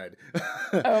almost read.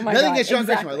 Oh my God! Nothing against John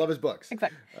Grisham. I love his books.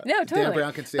 Exactly. No, totally. Dan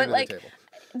Brown can stand on the table.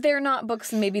 They're not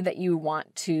books maybe that you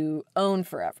want to own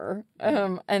forever.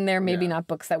 And they're maybe not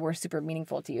books that were super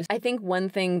meaningful to you. I think one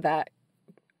thing that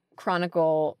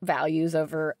Chronicle values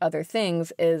over other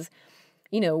things is,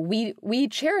 you know, we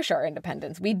cherish our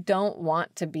independence. We don't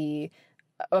want to be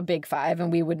a big five,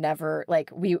 and we would never,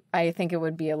 I think it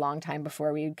would be a long time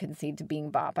before we would concede to being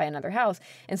bought by another house.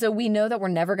 And so we know that we're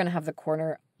never going to have the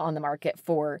corner on the market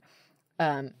for,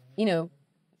 you know,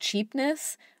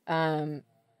 cheapness.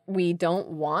 We don't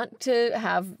want to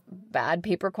have bad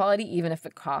paper quality, even if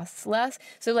it costs less.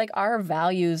 So like our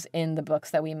values in the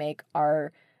books that we make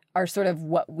are sort of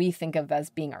what we think of as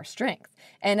being our strength.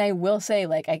 And I will say,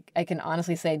 like, I can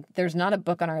honestly say there's not a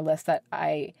book on our list that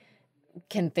I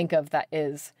can think of that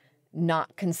is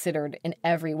not considered in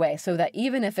every way. So that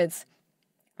even if it's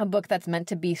a book that's meant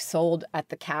to be sold at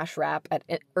the cash wrap at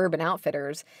Urban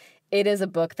Outfitters, it is a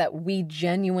book that we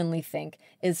genuinely think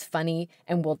is funny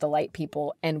and will delight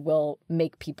people and will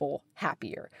make people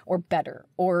happier or better,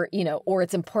 or, you know, or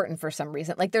it's important for some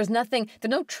reason. Like there's no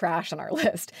trash on our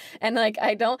list. And like,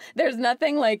 there's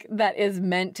nothing like that is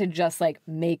meant to just like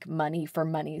make money for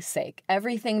money's sake.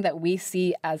 Everything that we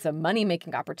see as a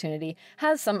money-making opportunity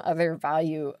has some other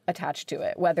value attached to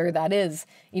it, whether that is,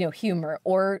 you know, humor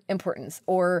or importance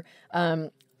or,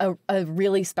 a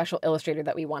really special illustrator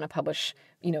that we want to publish,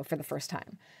 you know, for the first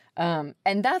time.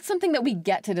 And that's something that we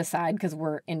get to decide because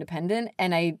we're independent.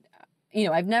 And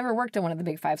I've never worked in one of the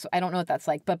big five, so I don't know what that's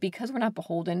like. But because we're not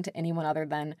beholden to anyone other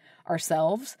than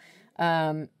ourselves,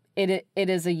 it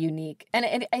is a unique,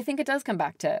 and I think it does come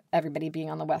back to everybody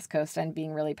being on the West Coast and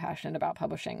being really passionate about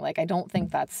publishing. Like, I don't think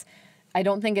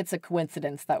it's a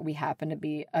coincidence that we happen to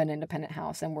be an independent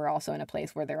house and we're also in a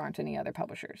place where there aren't any other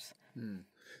publishers.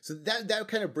 So that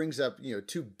kind of brings up, you know,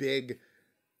 2 big,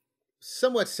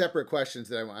 somewhat separate questions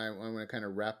that I want to kind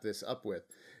of wrap this up with.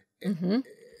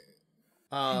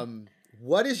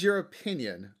 What is your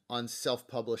opinion on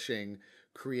self-publishing,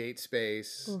 create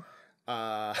space,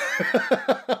 the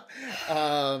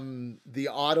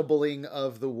audibling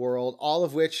of the world, all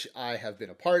of which I have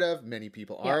been a part of, many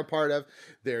people are a part of.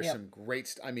 There's some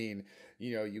great, I mean,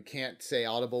 you know, you can't say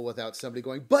Audible without somebody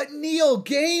going, but Neil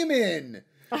Gaiman!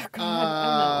 Oh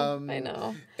God, I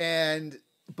know.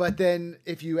 But then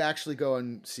if you actually go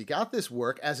and seek out this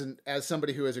work as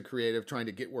somebody who is a creative trying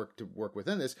to get work to work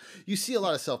within this, you see a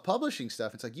lot of self-publishing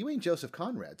stuff. It's like, you ain't Joseph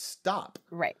Conrad. Stop.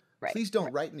 Right. Please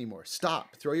don't write anymore.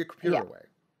 Stop. Throw your computer away.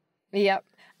 Yep.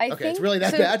 I think it's really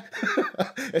that bad?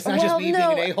 It's not just me being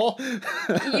an a-hole?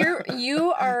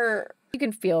 You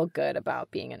can feel good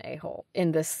about being an a-hole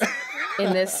in this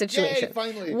situation. Yay,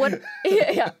 finally.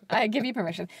 I give you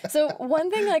permission. So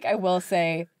one thing, like, I will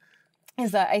say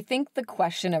is that I think the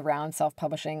question around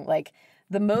self-publishing, like,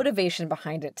 the motivation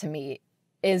behind it to me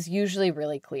is usually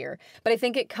really clear. But I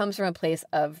think it comes from a place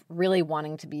of really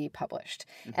wanting to be published.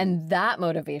 And that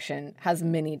motivation has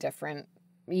many different,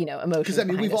 emotions. Because I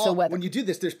mean, we've all, when you do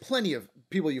this, there's plenty of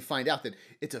people you find out that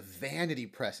it's a vanity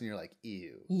press and you're like,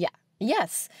 ew. Yeah.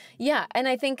 Yes. Yeah. And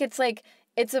I think it's like,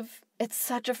 it's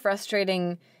such a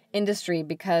frustrating industry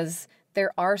because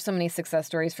there are so many success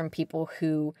stories from people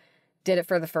who did it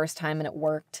for the first time and it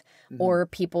worked, or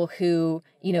people who,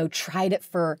 tried it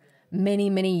for many,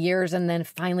 many years and then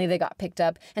finally they got picked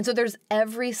up. And so there's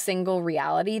every single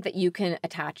reality that you can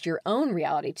attach your own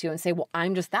reality to and say, well,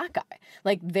 I'm just that guy.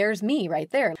 Like, there's me right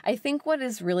there. I think what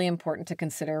is really important to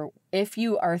consider if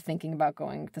you are thinking about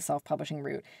going the self-publishing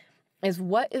route is,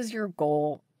 what is your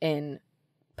goal in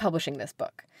publishing this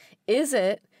book? Is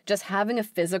it just having a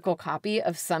physical copy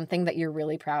of something that you're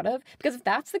really proud of? Because if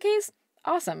that's the case,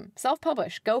 awesome.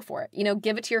 Self-publish. Go for it.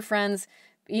 Give it to your friends,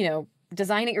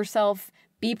 design it yourself,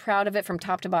 be proud of it from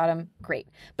top to bottom, great.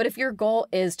 But if your goal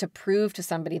is to prove to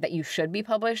somebody that you should be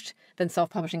published, then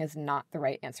self-publishing is not the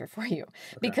right answer for you.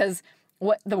 Okay. Because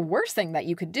the worst thing that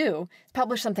you could do is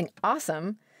publish something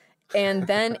awesome and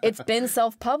then it's been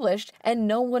self-published and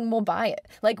no one will buy it.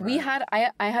 Like I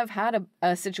have had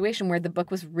a situation where the book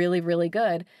was really, really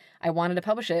good. I wanted to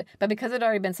publish it, but because it had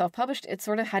already been self-published, it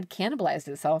sort of had cannibalized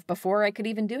itself before I could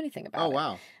even do anything about it. Oh,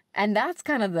 wow. And that's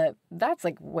kind of that's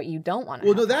like what you don't want to.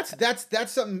 Well, no, that's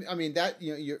something. I mean,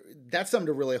 that's something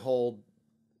to really hold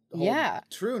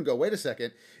true and go, wait a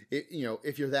second.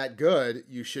 If you're that good,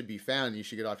 you should be found. You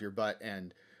should get off your butt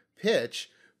and pitch.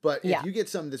 But if you get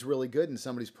something that's really good and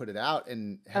somebody's put it out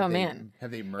and have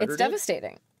they murdered it? It's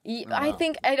devastating.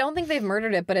 I don't think they've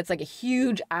murdered it, but it's like a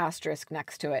huge asterisk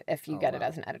next to it if you get it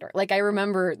as an editor. Like I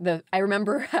remember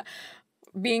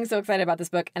being so excited about this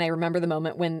book, and I remember the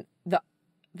moment when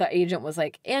the agent was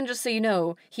like, and just so you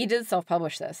know, he did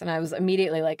self-publish this. And I was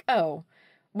immediately like, oh,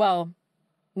 well,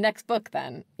 next book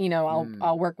then,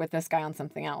 I'll work with this guy on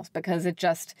something else, because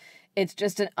it's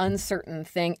just an uncertain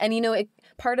thing. And,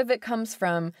 part of it comes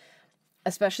from,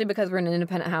 especially because we're in an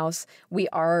independent house, we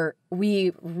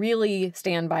really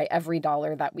stand by every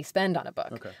dollar that we spend on a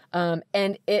book.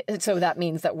 Okay. So that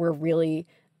means that we're really,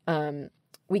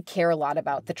 we care a lot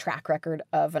about the track record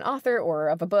of an author or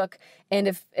of a book. And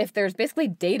if there's basically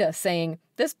data saying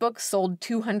this book sold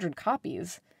 200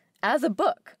 copies as a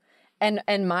book,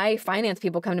 and my finance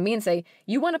people come to me and say,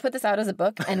 you want to put this out as a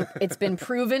book and it's been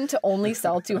proven to only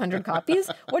sell 200 copies?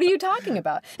 What are you talking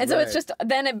about? And so it's just,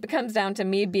 then it comes down to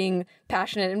me being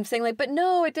passionate and saying like, but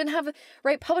no, it didn't have a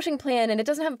right publishing plan and it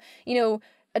doesn't have,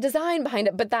 a design behind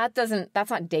it, but that's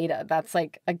not data. That's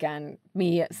like, again,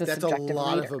 me as a subjective reader. That's a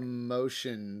lot of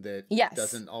emotion that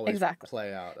doesn't always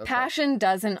play out. Okay.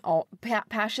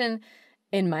 Passion,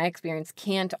 in my experience,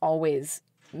 can't always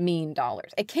mean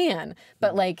dollars. It can,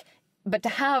 but but to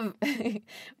have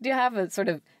a sort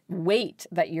of weight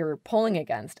that you're pulling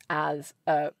against as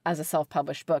a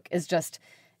self-published book is just,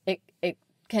 it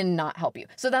cannot help you.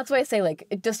 So that's why I say, like,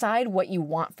 decide what you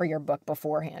want for your book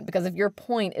beforehand. Because if your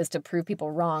point is to prove people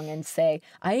wrong and say,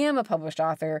 I am a published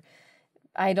author,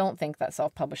 I don't think that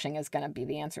self-publishing is going to be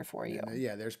the answer for you.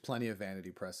 Yeah, there's plenty of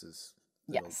vanity presses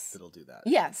that'll do that.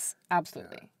 Yes,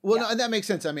 absolutely. Yeah. Well, no, and that makes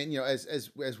sense. I mean, as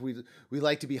we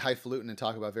like to be highfalutin and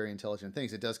talk about very intelligent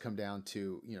things, it does come down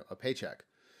to, a paycheck.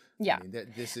 Yeah. I mean,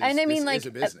 this is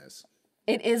a business.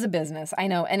 It is a business, I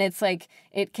know. And it's like,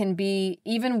 it can be,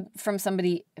 even from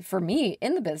somebody, for me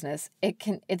in the business,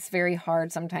 it's very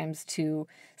hard sometimes to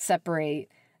separate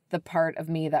the part of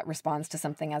me that responds to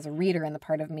something as a reader and the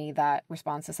part of me that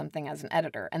responds to something as an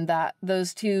editor. And that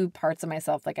those two parts of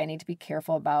myself, like, I need to be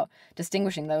careful about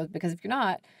distinguishing those, because if you're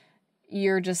not,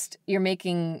 you're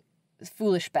making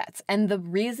foolish bets. And the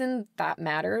reason that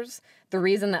matters, the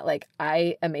reason that, like,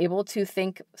 I am able to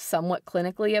think somewhat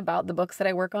clinically about the books that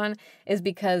I work on, is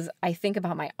because I think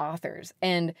about my authors.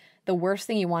 And the worst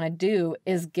thing you want to do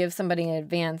is give somebody in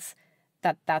advance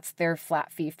that's their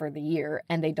flat fee for the year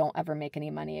and they don't ever make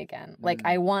any money again. Like,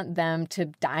 I want them to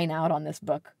dine out on this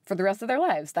book for the rest of their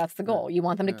lives. That's the goal. You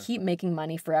want them to keep making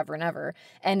money forever and ever.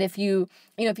 And if you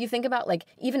think about, like,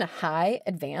 even a high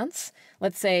advance,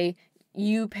 let's say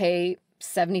you pay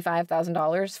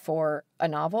 $75,000 for a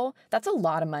novel, that's a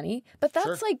lot of money, but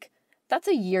that's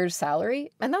a year's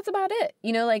salary, and that's about it.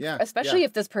 Especially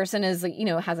if this person is,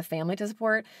 has a family to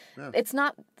support. Yeah. It's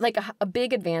not like a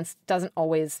big advance doesn't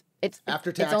always. It's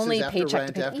after taxes, it's only after paycheck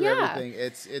rent, to after everything.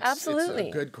 It's absolutely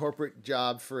a good corporate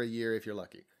job for a year if you're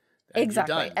lucky. And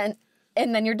exactly, you're done.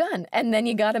 and then you're done, and then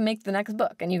you got to make the next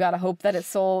book, and you got to hope that it's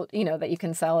sold. That you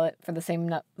can sell it for the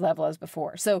same level as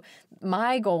before. So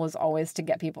my goal is always to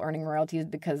get people earning royalties,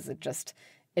 because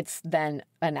it's then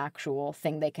an actual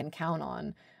thing they can count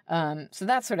on. So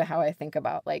that's sort of how I think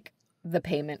about like the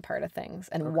payment part of things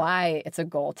and why it's a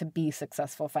goal to be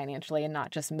successful financially and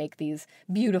not just make these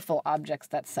beautiful objects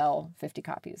that sell 50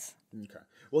 copies. Okay.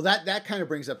 Well, that kind of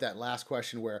brings up that last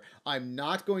question where I'm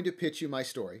not going to pitch you my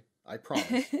story, I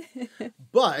promise.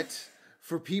 But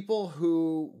for people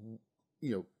who,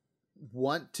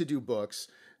 want to do books,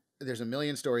 there's a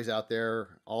million stories out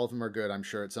there. All of them are good, I'm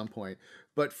sure, at some point.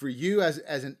 But for you as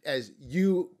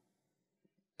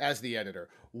the editor,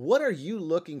 what are you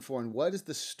looking for, and what is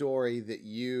the story that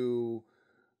you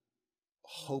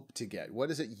hope to get? What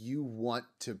is it you want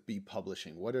to be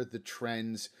publishing? What are the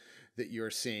trends that you're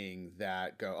seeing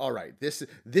that go, all right, this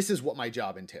is what my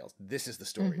job entails. This is the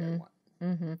story I want.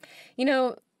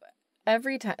 Mm-hmm.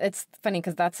 Every time, it's funny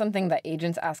because that's something that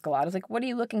agents ask a lot is like, what are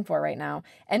you looking for right now?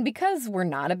 And because we're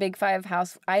not a Big Five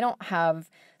house, I don't have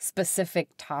specific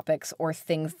topics or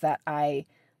things that I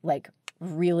like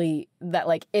really, that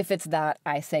like, if it's that,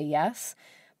 I say yes.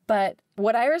 But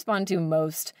what I respond to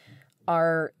most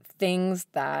are things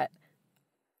that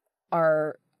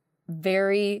are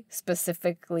very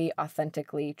specifically,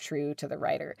 authentically true to the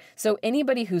writer. So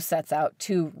anybody who sets out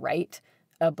to write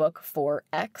a book for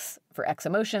X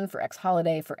emotion, for X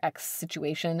holiday, for X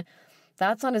situation,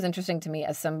 that's not as interesting to me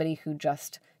as somebody who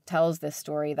just tells this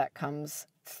story that comes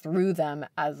through them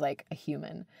as like a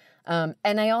human. And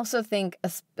I also think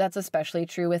that's especially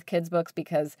true with kids' books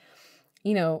because,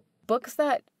 books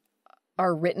that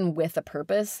are written with a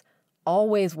purpose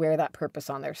always wear that purpose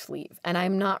on their sleeve. And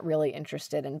I'm not really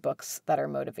interested in books that are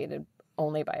motivated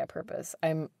only by a purpose.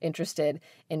 I'm interested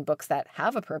in books that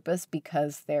have a purpose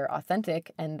because they're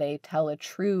authentic and they tell a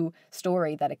true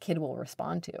story that a kid will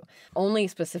respond to. Only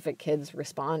specific kids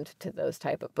respond to those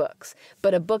type of books.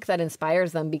 But a book that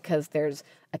inspires them because there's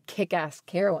a kick-ass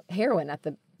heroine at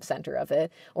the center of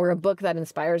it, or a book that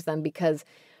inspires them because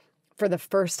for the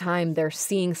first time they're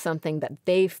seeing something that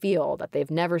they feel that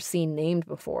they've never seen named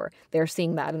before. They're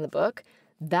seeing that in the book.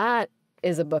 That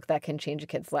is a book that can change a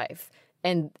kid's life.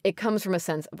 And it comes from a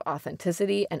sense of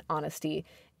authenticity and honesty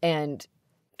and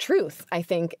truth. I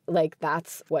think like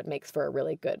that's what makes for a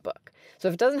really good book. So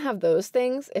if it doesn't have those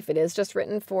things, if it is just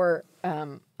written for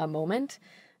a moment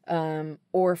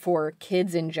or for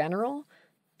kids in general,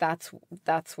 that's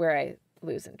where I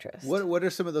lose interest. What are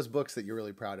some of those books that you're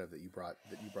really proud of that you brought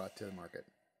to the market?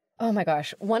 Oh my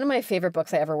gosh. One of my favorite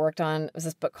books I ever worked on was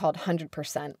this book called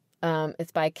 100%.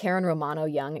 It's by Karen Romano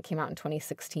Young. It came out in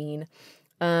 2016.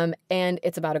 And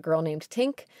it's about a girl named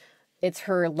Tink. It's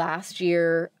her last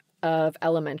year of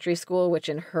elementary school, which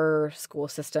in her school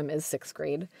system is 6th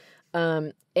grade.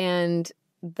 And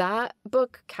that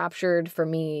book captured for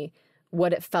me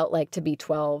what it felt like to be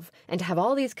 12 and to have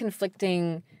all these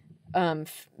conflicting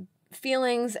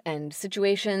feelings and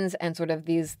situations and sort of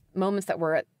these moments that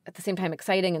were at the same time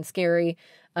exciting and scary.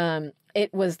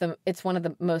 It's one of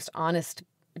the most honest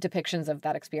depictions of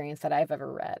that experience that I've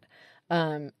ever read.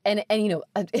 And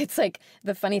it's like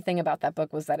the funny thing about that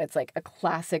book was that it's like a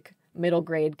classic middle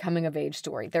grade coming of age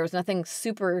story. There was nothing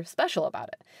super special about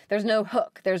it. There's no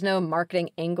hook. There's no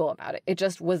marketing angle about it. It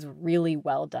just was really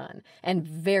well done and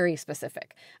very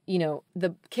specific.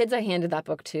 The kids I handed that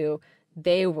book to,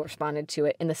 they responded to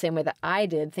it in the same way that I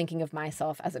did, thinking of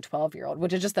myself as a 12-year-old,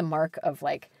 which is just the mark of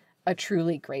like a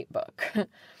truly great book.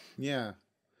 Yeah.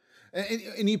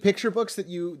 And you picture books that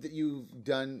you've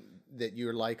done that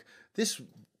you're like, this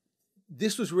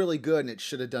was really good and it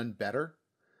should have done better?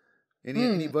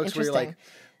 Any books where you're like,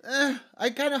 I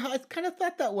kind of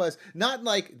thought that was not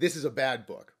like this is a bad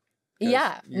book.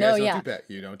 Yeah. You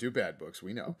don't do bad books.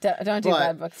 We know. Don't do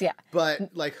bad books. Yeah.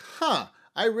 But like,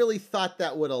 I really thought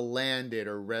that would have landed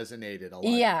or resonated a lot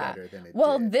better than it did.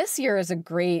 Well, this year is a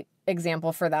great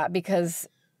example for that because,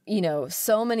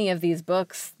 so many of these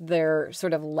books, their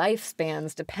sort of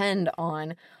lifespans depend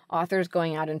on authors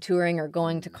going out and touring or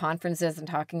going to conferences and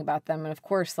talking about them. And of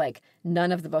course, like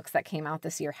none of the books that came out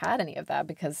this year had any of that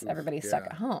because everybody's stuck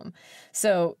at home.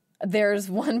 So there's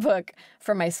one book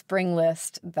from my spring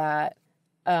list that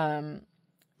it's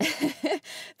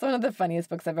one of the funniest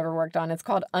books I've ever worked on. It's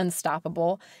called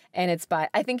Unstoppable, and it's by,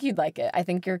 I think you'd like it. I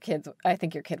think your kid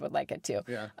would like it too.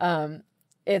 Yeah.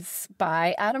 It's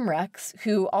by Adam Rex,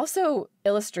 who also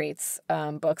illustrates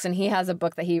books, and he has a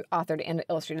book that he authored and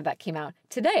illustrated that came out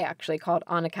today, actually, called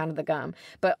On Account of the Gum.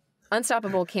 But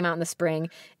Unstoppable came out in the spring.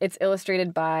 It's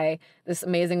illustrated by this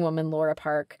amazing woman, Laura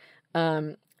Park,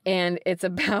 and it's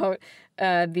about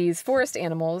these forest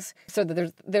animals. So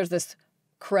that there's this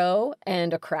crow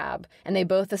and a crab, and they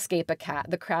both escape a cat.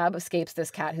 The crab escapes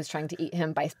this cat who's trying to eat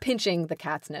him by pinching the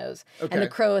cat's nose, and the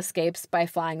crow escapes by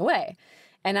flying away.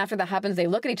 And after that happens, they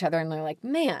look at each other and they're like,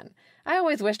 man, I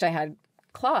always wished I had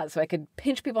claws so I could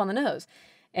pinch people on the nose.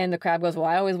 And the crab goes, well,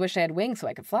 I always wish I had wings so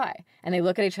I could fly. And they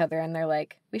look at each other and they're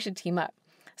like, we should team up.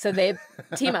 So they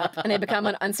team up and they become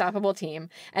an unstoppable team.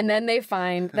 And then they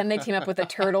team up with a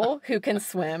turtle who can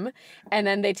swim. And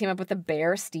then they team up with a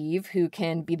bear, Steve, who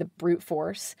can be the brute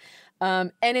force.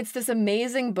 And it's this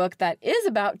amazing book that is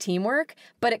about teamwork,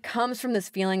 but it comes from this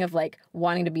feeling of like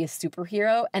wanting to be a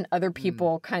superhero and other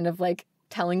people kind of like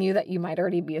telling you that you might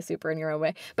already be a super in your own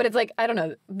way. But it's like, I don't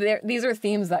know, these are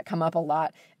themes that come up a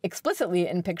lot explicitly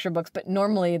in picture books, but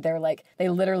normally they're like, they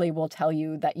literally will tell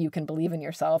you that you can believe in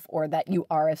yourself or that you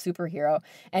are a superhero.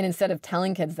 And instead of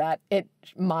telling kids that, it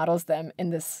models them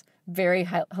in this very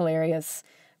hilarious,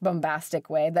 bombastic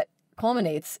way that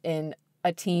culminates in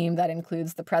a team that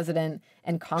includes the president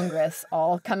and Congress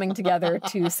all coming together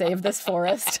to save this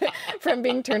forest from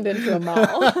being turned into a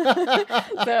mall.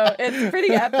 So it's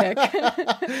pretty epic.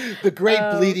 The great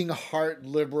bleeding heart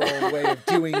liberal way of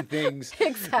doing things,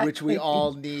 exactly. Which we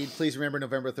all need. Please remember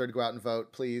November 3rd, go out and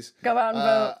vote, please. Go out and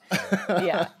vote.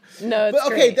 Yeah. No, it's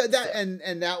but okay, great.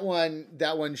 And that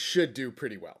one should do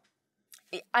pretty well.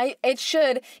 It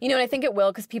should, and I think it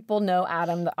will because people know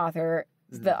Adam, the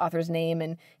author's name,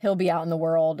 and he'll be out in the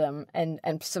world and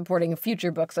supporting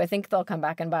future books. So I think they'll come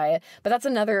back and buy it. But that's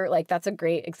that's a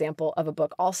great example of a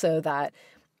book also that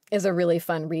is a really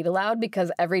fun read aloud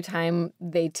because every time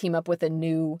they team up with a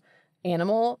new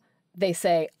animal, they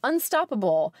say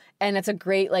unstoppable. And it's a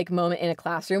great moment in a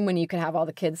classroom when you can have all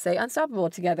the kids say unstoppable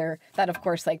together. That of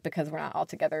course, because we're not all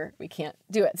together, we can't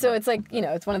do it. So it's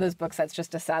it's one of those books that's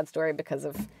just a sad story because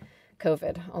of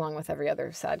COVID, along with every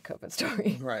other sad COVID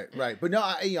story. Right. But no,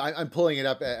 I'm pulling it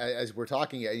up as we're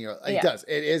talking. It does.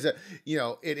 It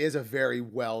is a very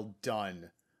well done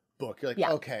book. You're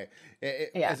like, okay.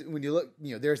 When you look,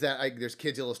 there's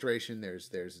kids illustration,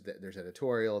 there's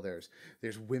editorial,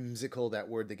 there's whimsical, that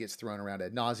word that gets thrown around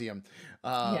ad nauseum.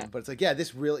 But it's like,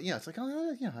 this really, it's like,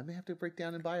 I may have to break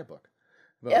down and buy a book.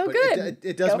 But good.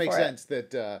 It does make sense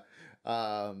that.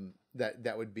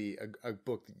 That would be a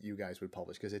book that you guys would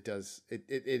publish because it does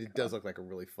look like a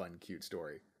really fun, cute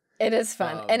story. It is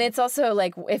fun. And it's also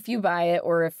if you buy it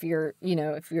or if your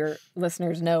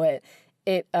listeners know it,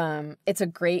 it's a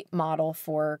great model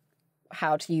for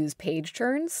how to use page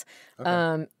turns.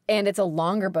 Okay. And it's a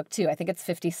longer book too. I think it's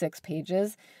 56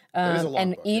 pages. It is a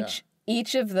long book,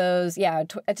 Each of those, a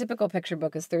typical picture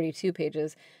book is 32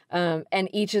 pages, and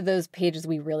each of those pages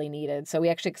we really needed. So we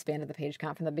actually expanded the page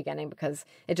count from the beginning because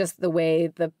it just, the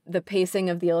way the pacing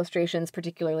of the illustrations,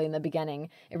 particularly in the beginning,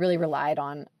 it really relied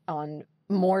on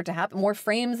more to happen, more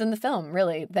frames in the film,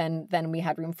 really, than we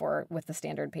had room for with the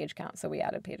standard page count. So we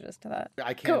added pages to that.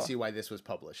 I can't see why this was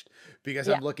published because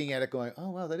I'm looking at it going, oh,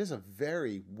 wow, that is a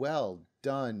very well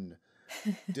done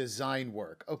design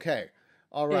work. Okay.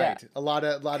 All right, a lot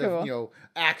of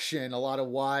action, a lot of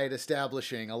wide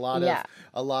establishing, a lot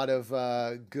of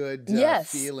good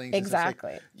feelings.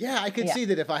 Exactly. I could see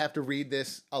that if I have to read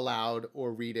this aloud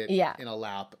or read it in a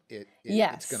lap,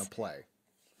 it's going to play.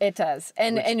 It does.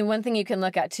 And one thing you can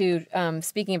look at too,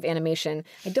 speaking of animation,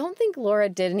 I don't think Laura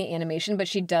did any animation, but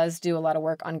she does do a lot of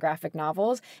work on graphic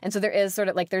novels. And so there is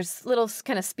there's little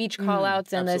kind of speech call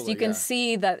outs in this. You can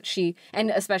see that she,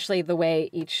 and especially the way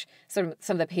some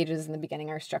of the pages in the beginning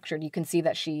are structured, you can see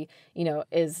that she,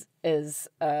 is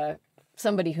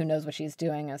somebody who knows what she's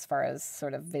doing as far as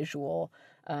sort of visual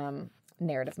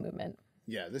narrative movement.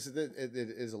 Yeah, it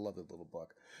is a lovely little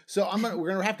book. So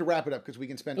we're gonna have to wrap it up because we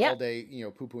can spend all day,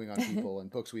 poo-pooing on people and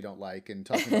books we don't like and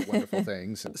talking about wonderful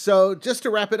things. So just to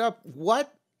wrap it up,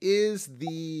 what is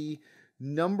the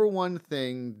number one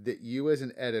thing that you as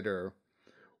an editor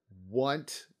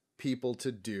want people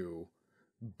to do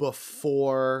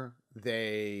before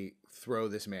they throw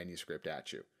this manuscript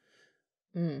at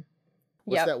you?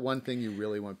 What's that one thing you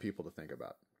really want people to think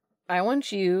about? I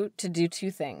want you to do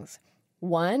two things.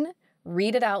 One,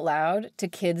 read it out loud to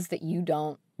kids that you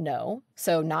don't know.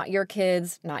 So not your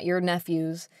kids, not your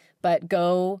nephews, but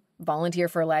go volunteer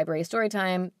for a library story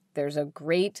time. There's a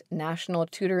great national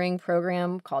tutoring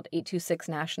program called 826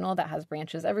 National that has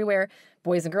branches everywhere,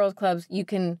 boys and girls clubs. You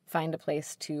can find a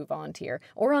place to volunteer.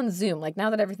 Or on Zoom. Now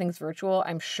that everything's virtual,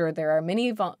 I'm sure there are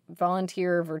many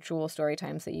volunteer virtual story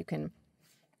times that you can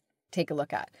take a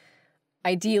look at.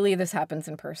 Ideally, this happens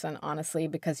in person, honestly,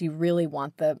 because you really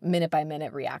want the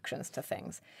minute-by-minute reactions to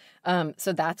things.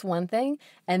 So that's one thing.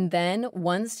 And then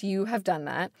once you have done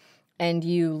that and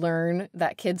you learn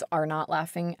that kids are not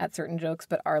laughing at certain jokes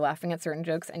but are laughing at certain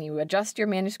jokes and you adjust your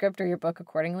manuscript or your book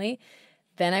accordingly,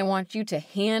 Then I want you to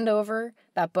hand over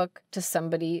that book to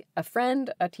somebody, a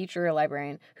friend, a teacher, a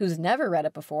librarian, who's never read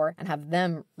it before, and have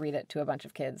them read it to a bunch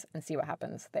of kids and see what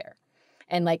happens there.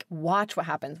 And like, watch what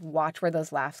happens. Watch where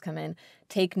those laughs come in.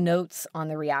 Take notes on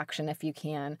the reaction if you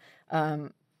can.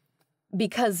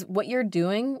 Because what you're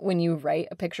doing when you write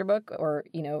a picture book or,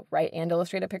 write and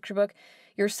illustrate a picture book,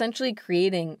 you're essentially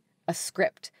creating a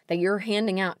script that you're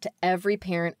handing out to every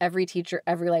parent, every teacher,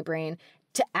 every librarian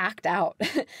to act out.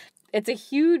 It's a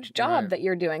huge job that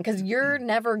you're doing because you're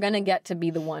never going to get to be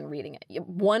the one reading it.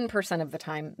 1% of the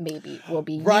time maybe will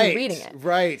be you reading it.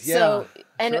 Right, yeah. So,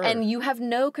 and you have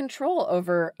no control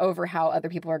over how other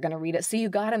people are going to read it. So you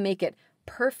got to make it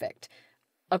perfect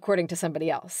according to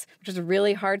somebody else, which is a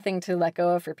really hard thing to let go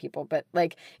of for people. But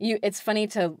like it's funny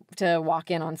to walk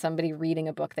in on somebody reading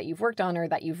a book that you've worked on or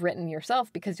that you've written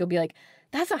yourself, because you'll be like,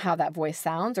 that's not how that voice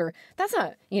sounds, or that's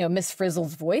not, Miss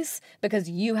Frizzle's voice, because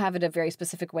you have it a very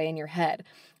specific way in your head.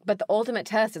 But the ultimate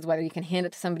test is whether you can hand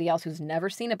it to somebody else who's never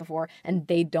seen it before and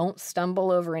they don't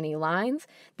stumble over any lines.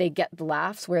 They get the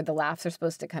laughs where the laughs are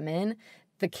supposed to come in.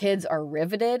 The kids are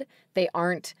riveted. They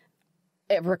aren't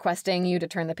requesting you to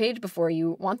turn the page before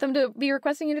you want them to be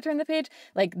requesting you to turn the page.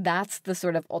 Like, that's the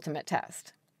sort of ultimate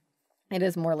test. It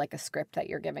is more like a script that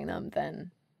you're giving them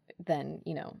than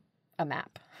a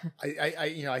map.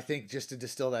 I think, just to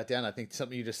distill that down, I think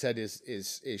something you just said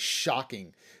is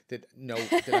shocking that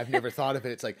I've never thought of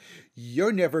it. It's like,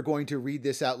 you're never going to read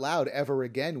this out loud ever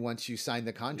again once you sign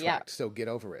the contract. So get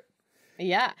over it.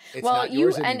 Yeah. It's not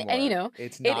yours anymore.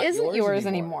 It isn't yours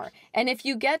anymore. And if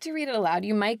you get to read it aloud,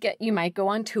 you might go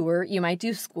on tour, you might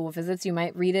do school visits, you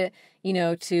might read it,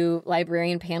 to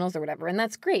librarian panels or whatever. And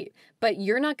that's great. But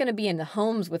you're not going to be in the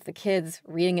homes with the kids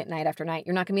reading it night after night.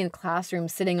 You're not going to be in the classroom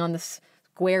sitting on the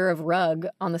square of rug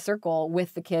on the circle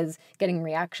with the kids getting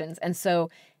reactions. And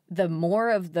so the more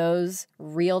of those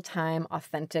real-time,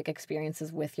 authentic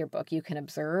experiences with your book you can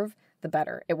observe, the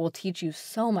better. It will teach you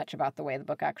so much about the way the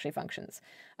book actually functions.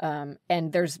 And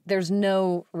there's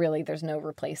no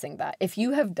replacing that. If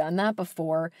you have done that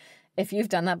before,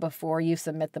 you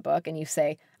submit the book and you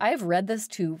say, I have read this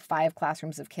to 5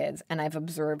 classrooms of kids and I've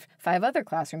observed 5 other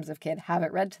classrooms of kids have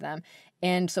it read to them.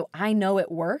 And so I know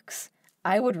it works.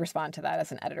 I would respond to that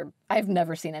as an editor. I've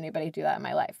never seen anybody do that in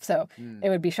my life. So it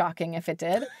would be shocking if it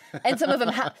did. And some of them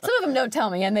don't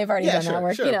tell me, and they've already done that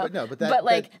work,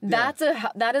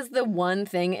 that is the one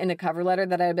thing in a cover letter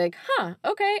that I'd be like,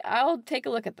 okay, I'll take a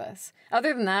look at this.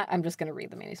 Other than that, I'm just going to read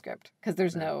the manuscript, because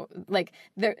there's a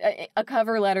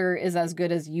cover letter is as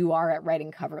good as you are at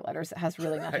writing cover letters. It has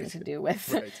really nothing to do with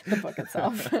the book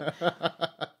itself.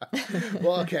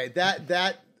 Well, okay,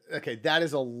 that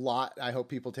is a lot. I hope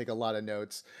people take a lot of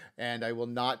notes, and I will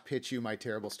not pitch you my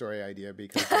terrible story idea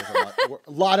because there's a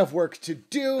lot of work to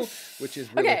do, which is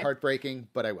really heartbreaking,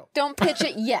 but I will. Don't pitch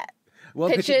it yet.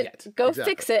 Won't pitch it yet. Go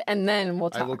fix it, and then we'll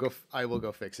talk. I will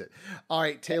go fix it. All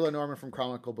right, Taylor Norman from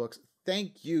Chronicle Books,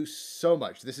 thank you so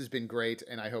much. This has been great,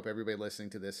 and I hope everybody listening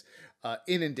to this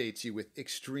inundates you with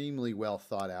extremely well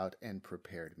thought out and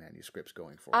prepared manuscripts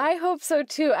going forward. I hope so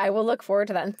too. I will look forward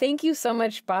to that. And thank you so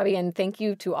much, Bobby, and thank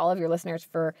you to all of your listeners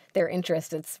for their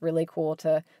interest. It's really cool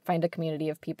to find a community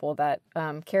of people that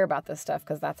care about this stuff,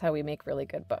 because that's how we make really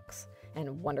good books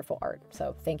and wonderful art.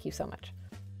 So thank you so much.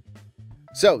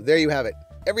 So there you have it.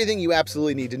 Everything you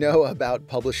absolutely need to know about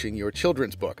publishing your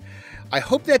children's book. I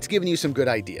hope that's given you some good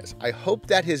ideas. I hope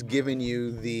that has given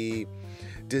you the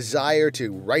desire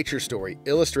to write your story,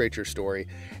 illustrate your story,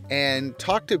 and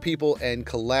talk to people and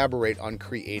collaborate on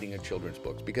creating a children's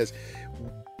book. Because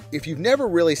if you've never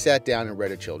really sat down and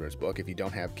read a children's book, if you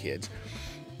don't have kids,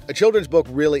 a children's book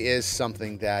really is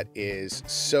something that is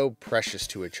so precious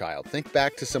to a child. Think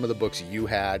back to some of the books you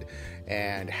had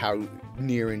and how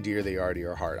near and dear they are to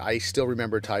your heart. I still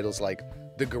remember titles like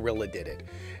The Gorilla Did It,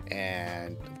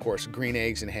 and of course Green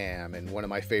Eggs and Ham, and one of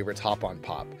my favorites, Hop on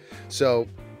Pop. So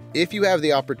if you have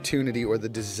the opportunity or the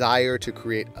desire to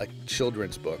create a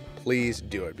children's book, please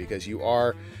do it, because you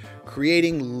are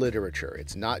creating literature.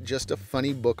 It's not just a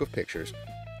funny book of pictures,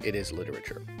 it is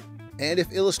literature. And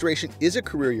if illustration is a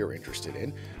career you're interested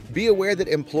in, be aware that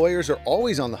employers are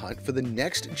always on the hunt for the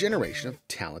next generation of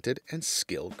talented and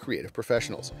skilled creative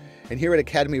professionals. And here at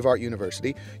Academy of Art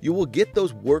University, you will get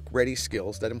those work-ready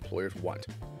skills that employers want.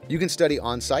 You can study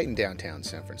on-site in downtown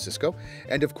San Francisco,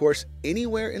 and of course,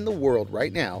 anywhere in the world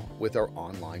right now with our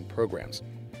online programs.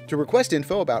 To request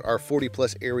info about our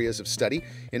 40-plus areas of study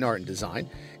in art and design,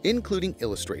 including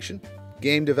illustration,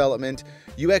 game development,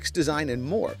 UX design, and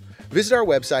more, visit our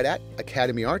website at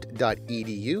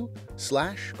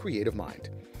academyart.edu/creativemind.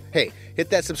 Hey, hit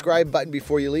that subscribe button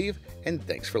before you leave, and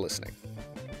thanks for listening.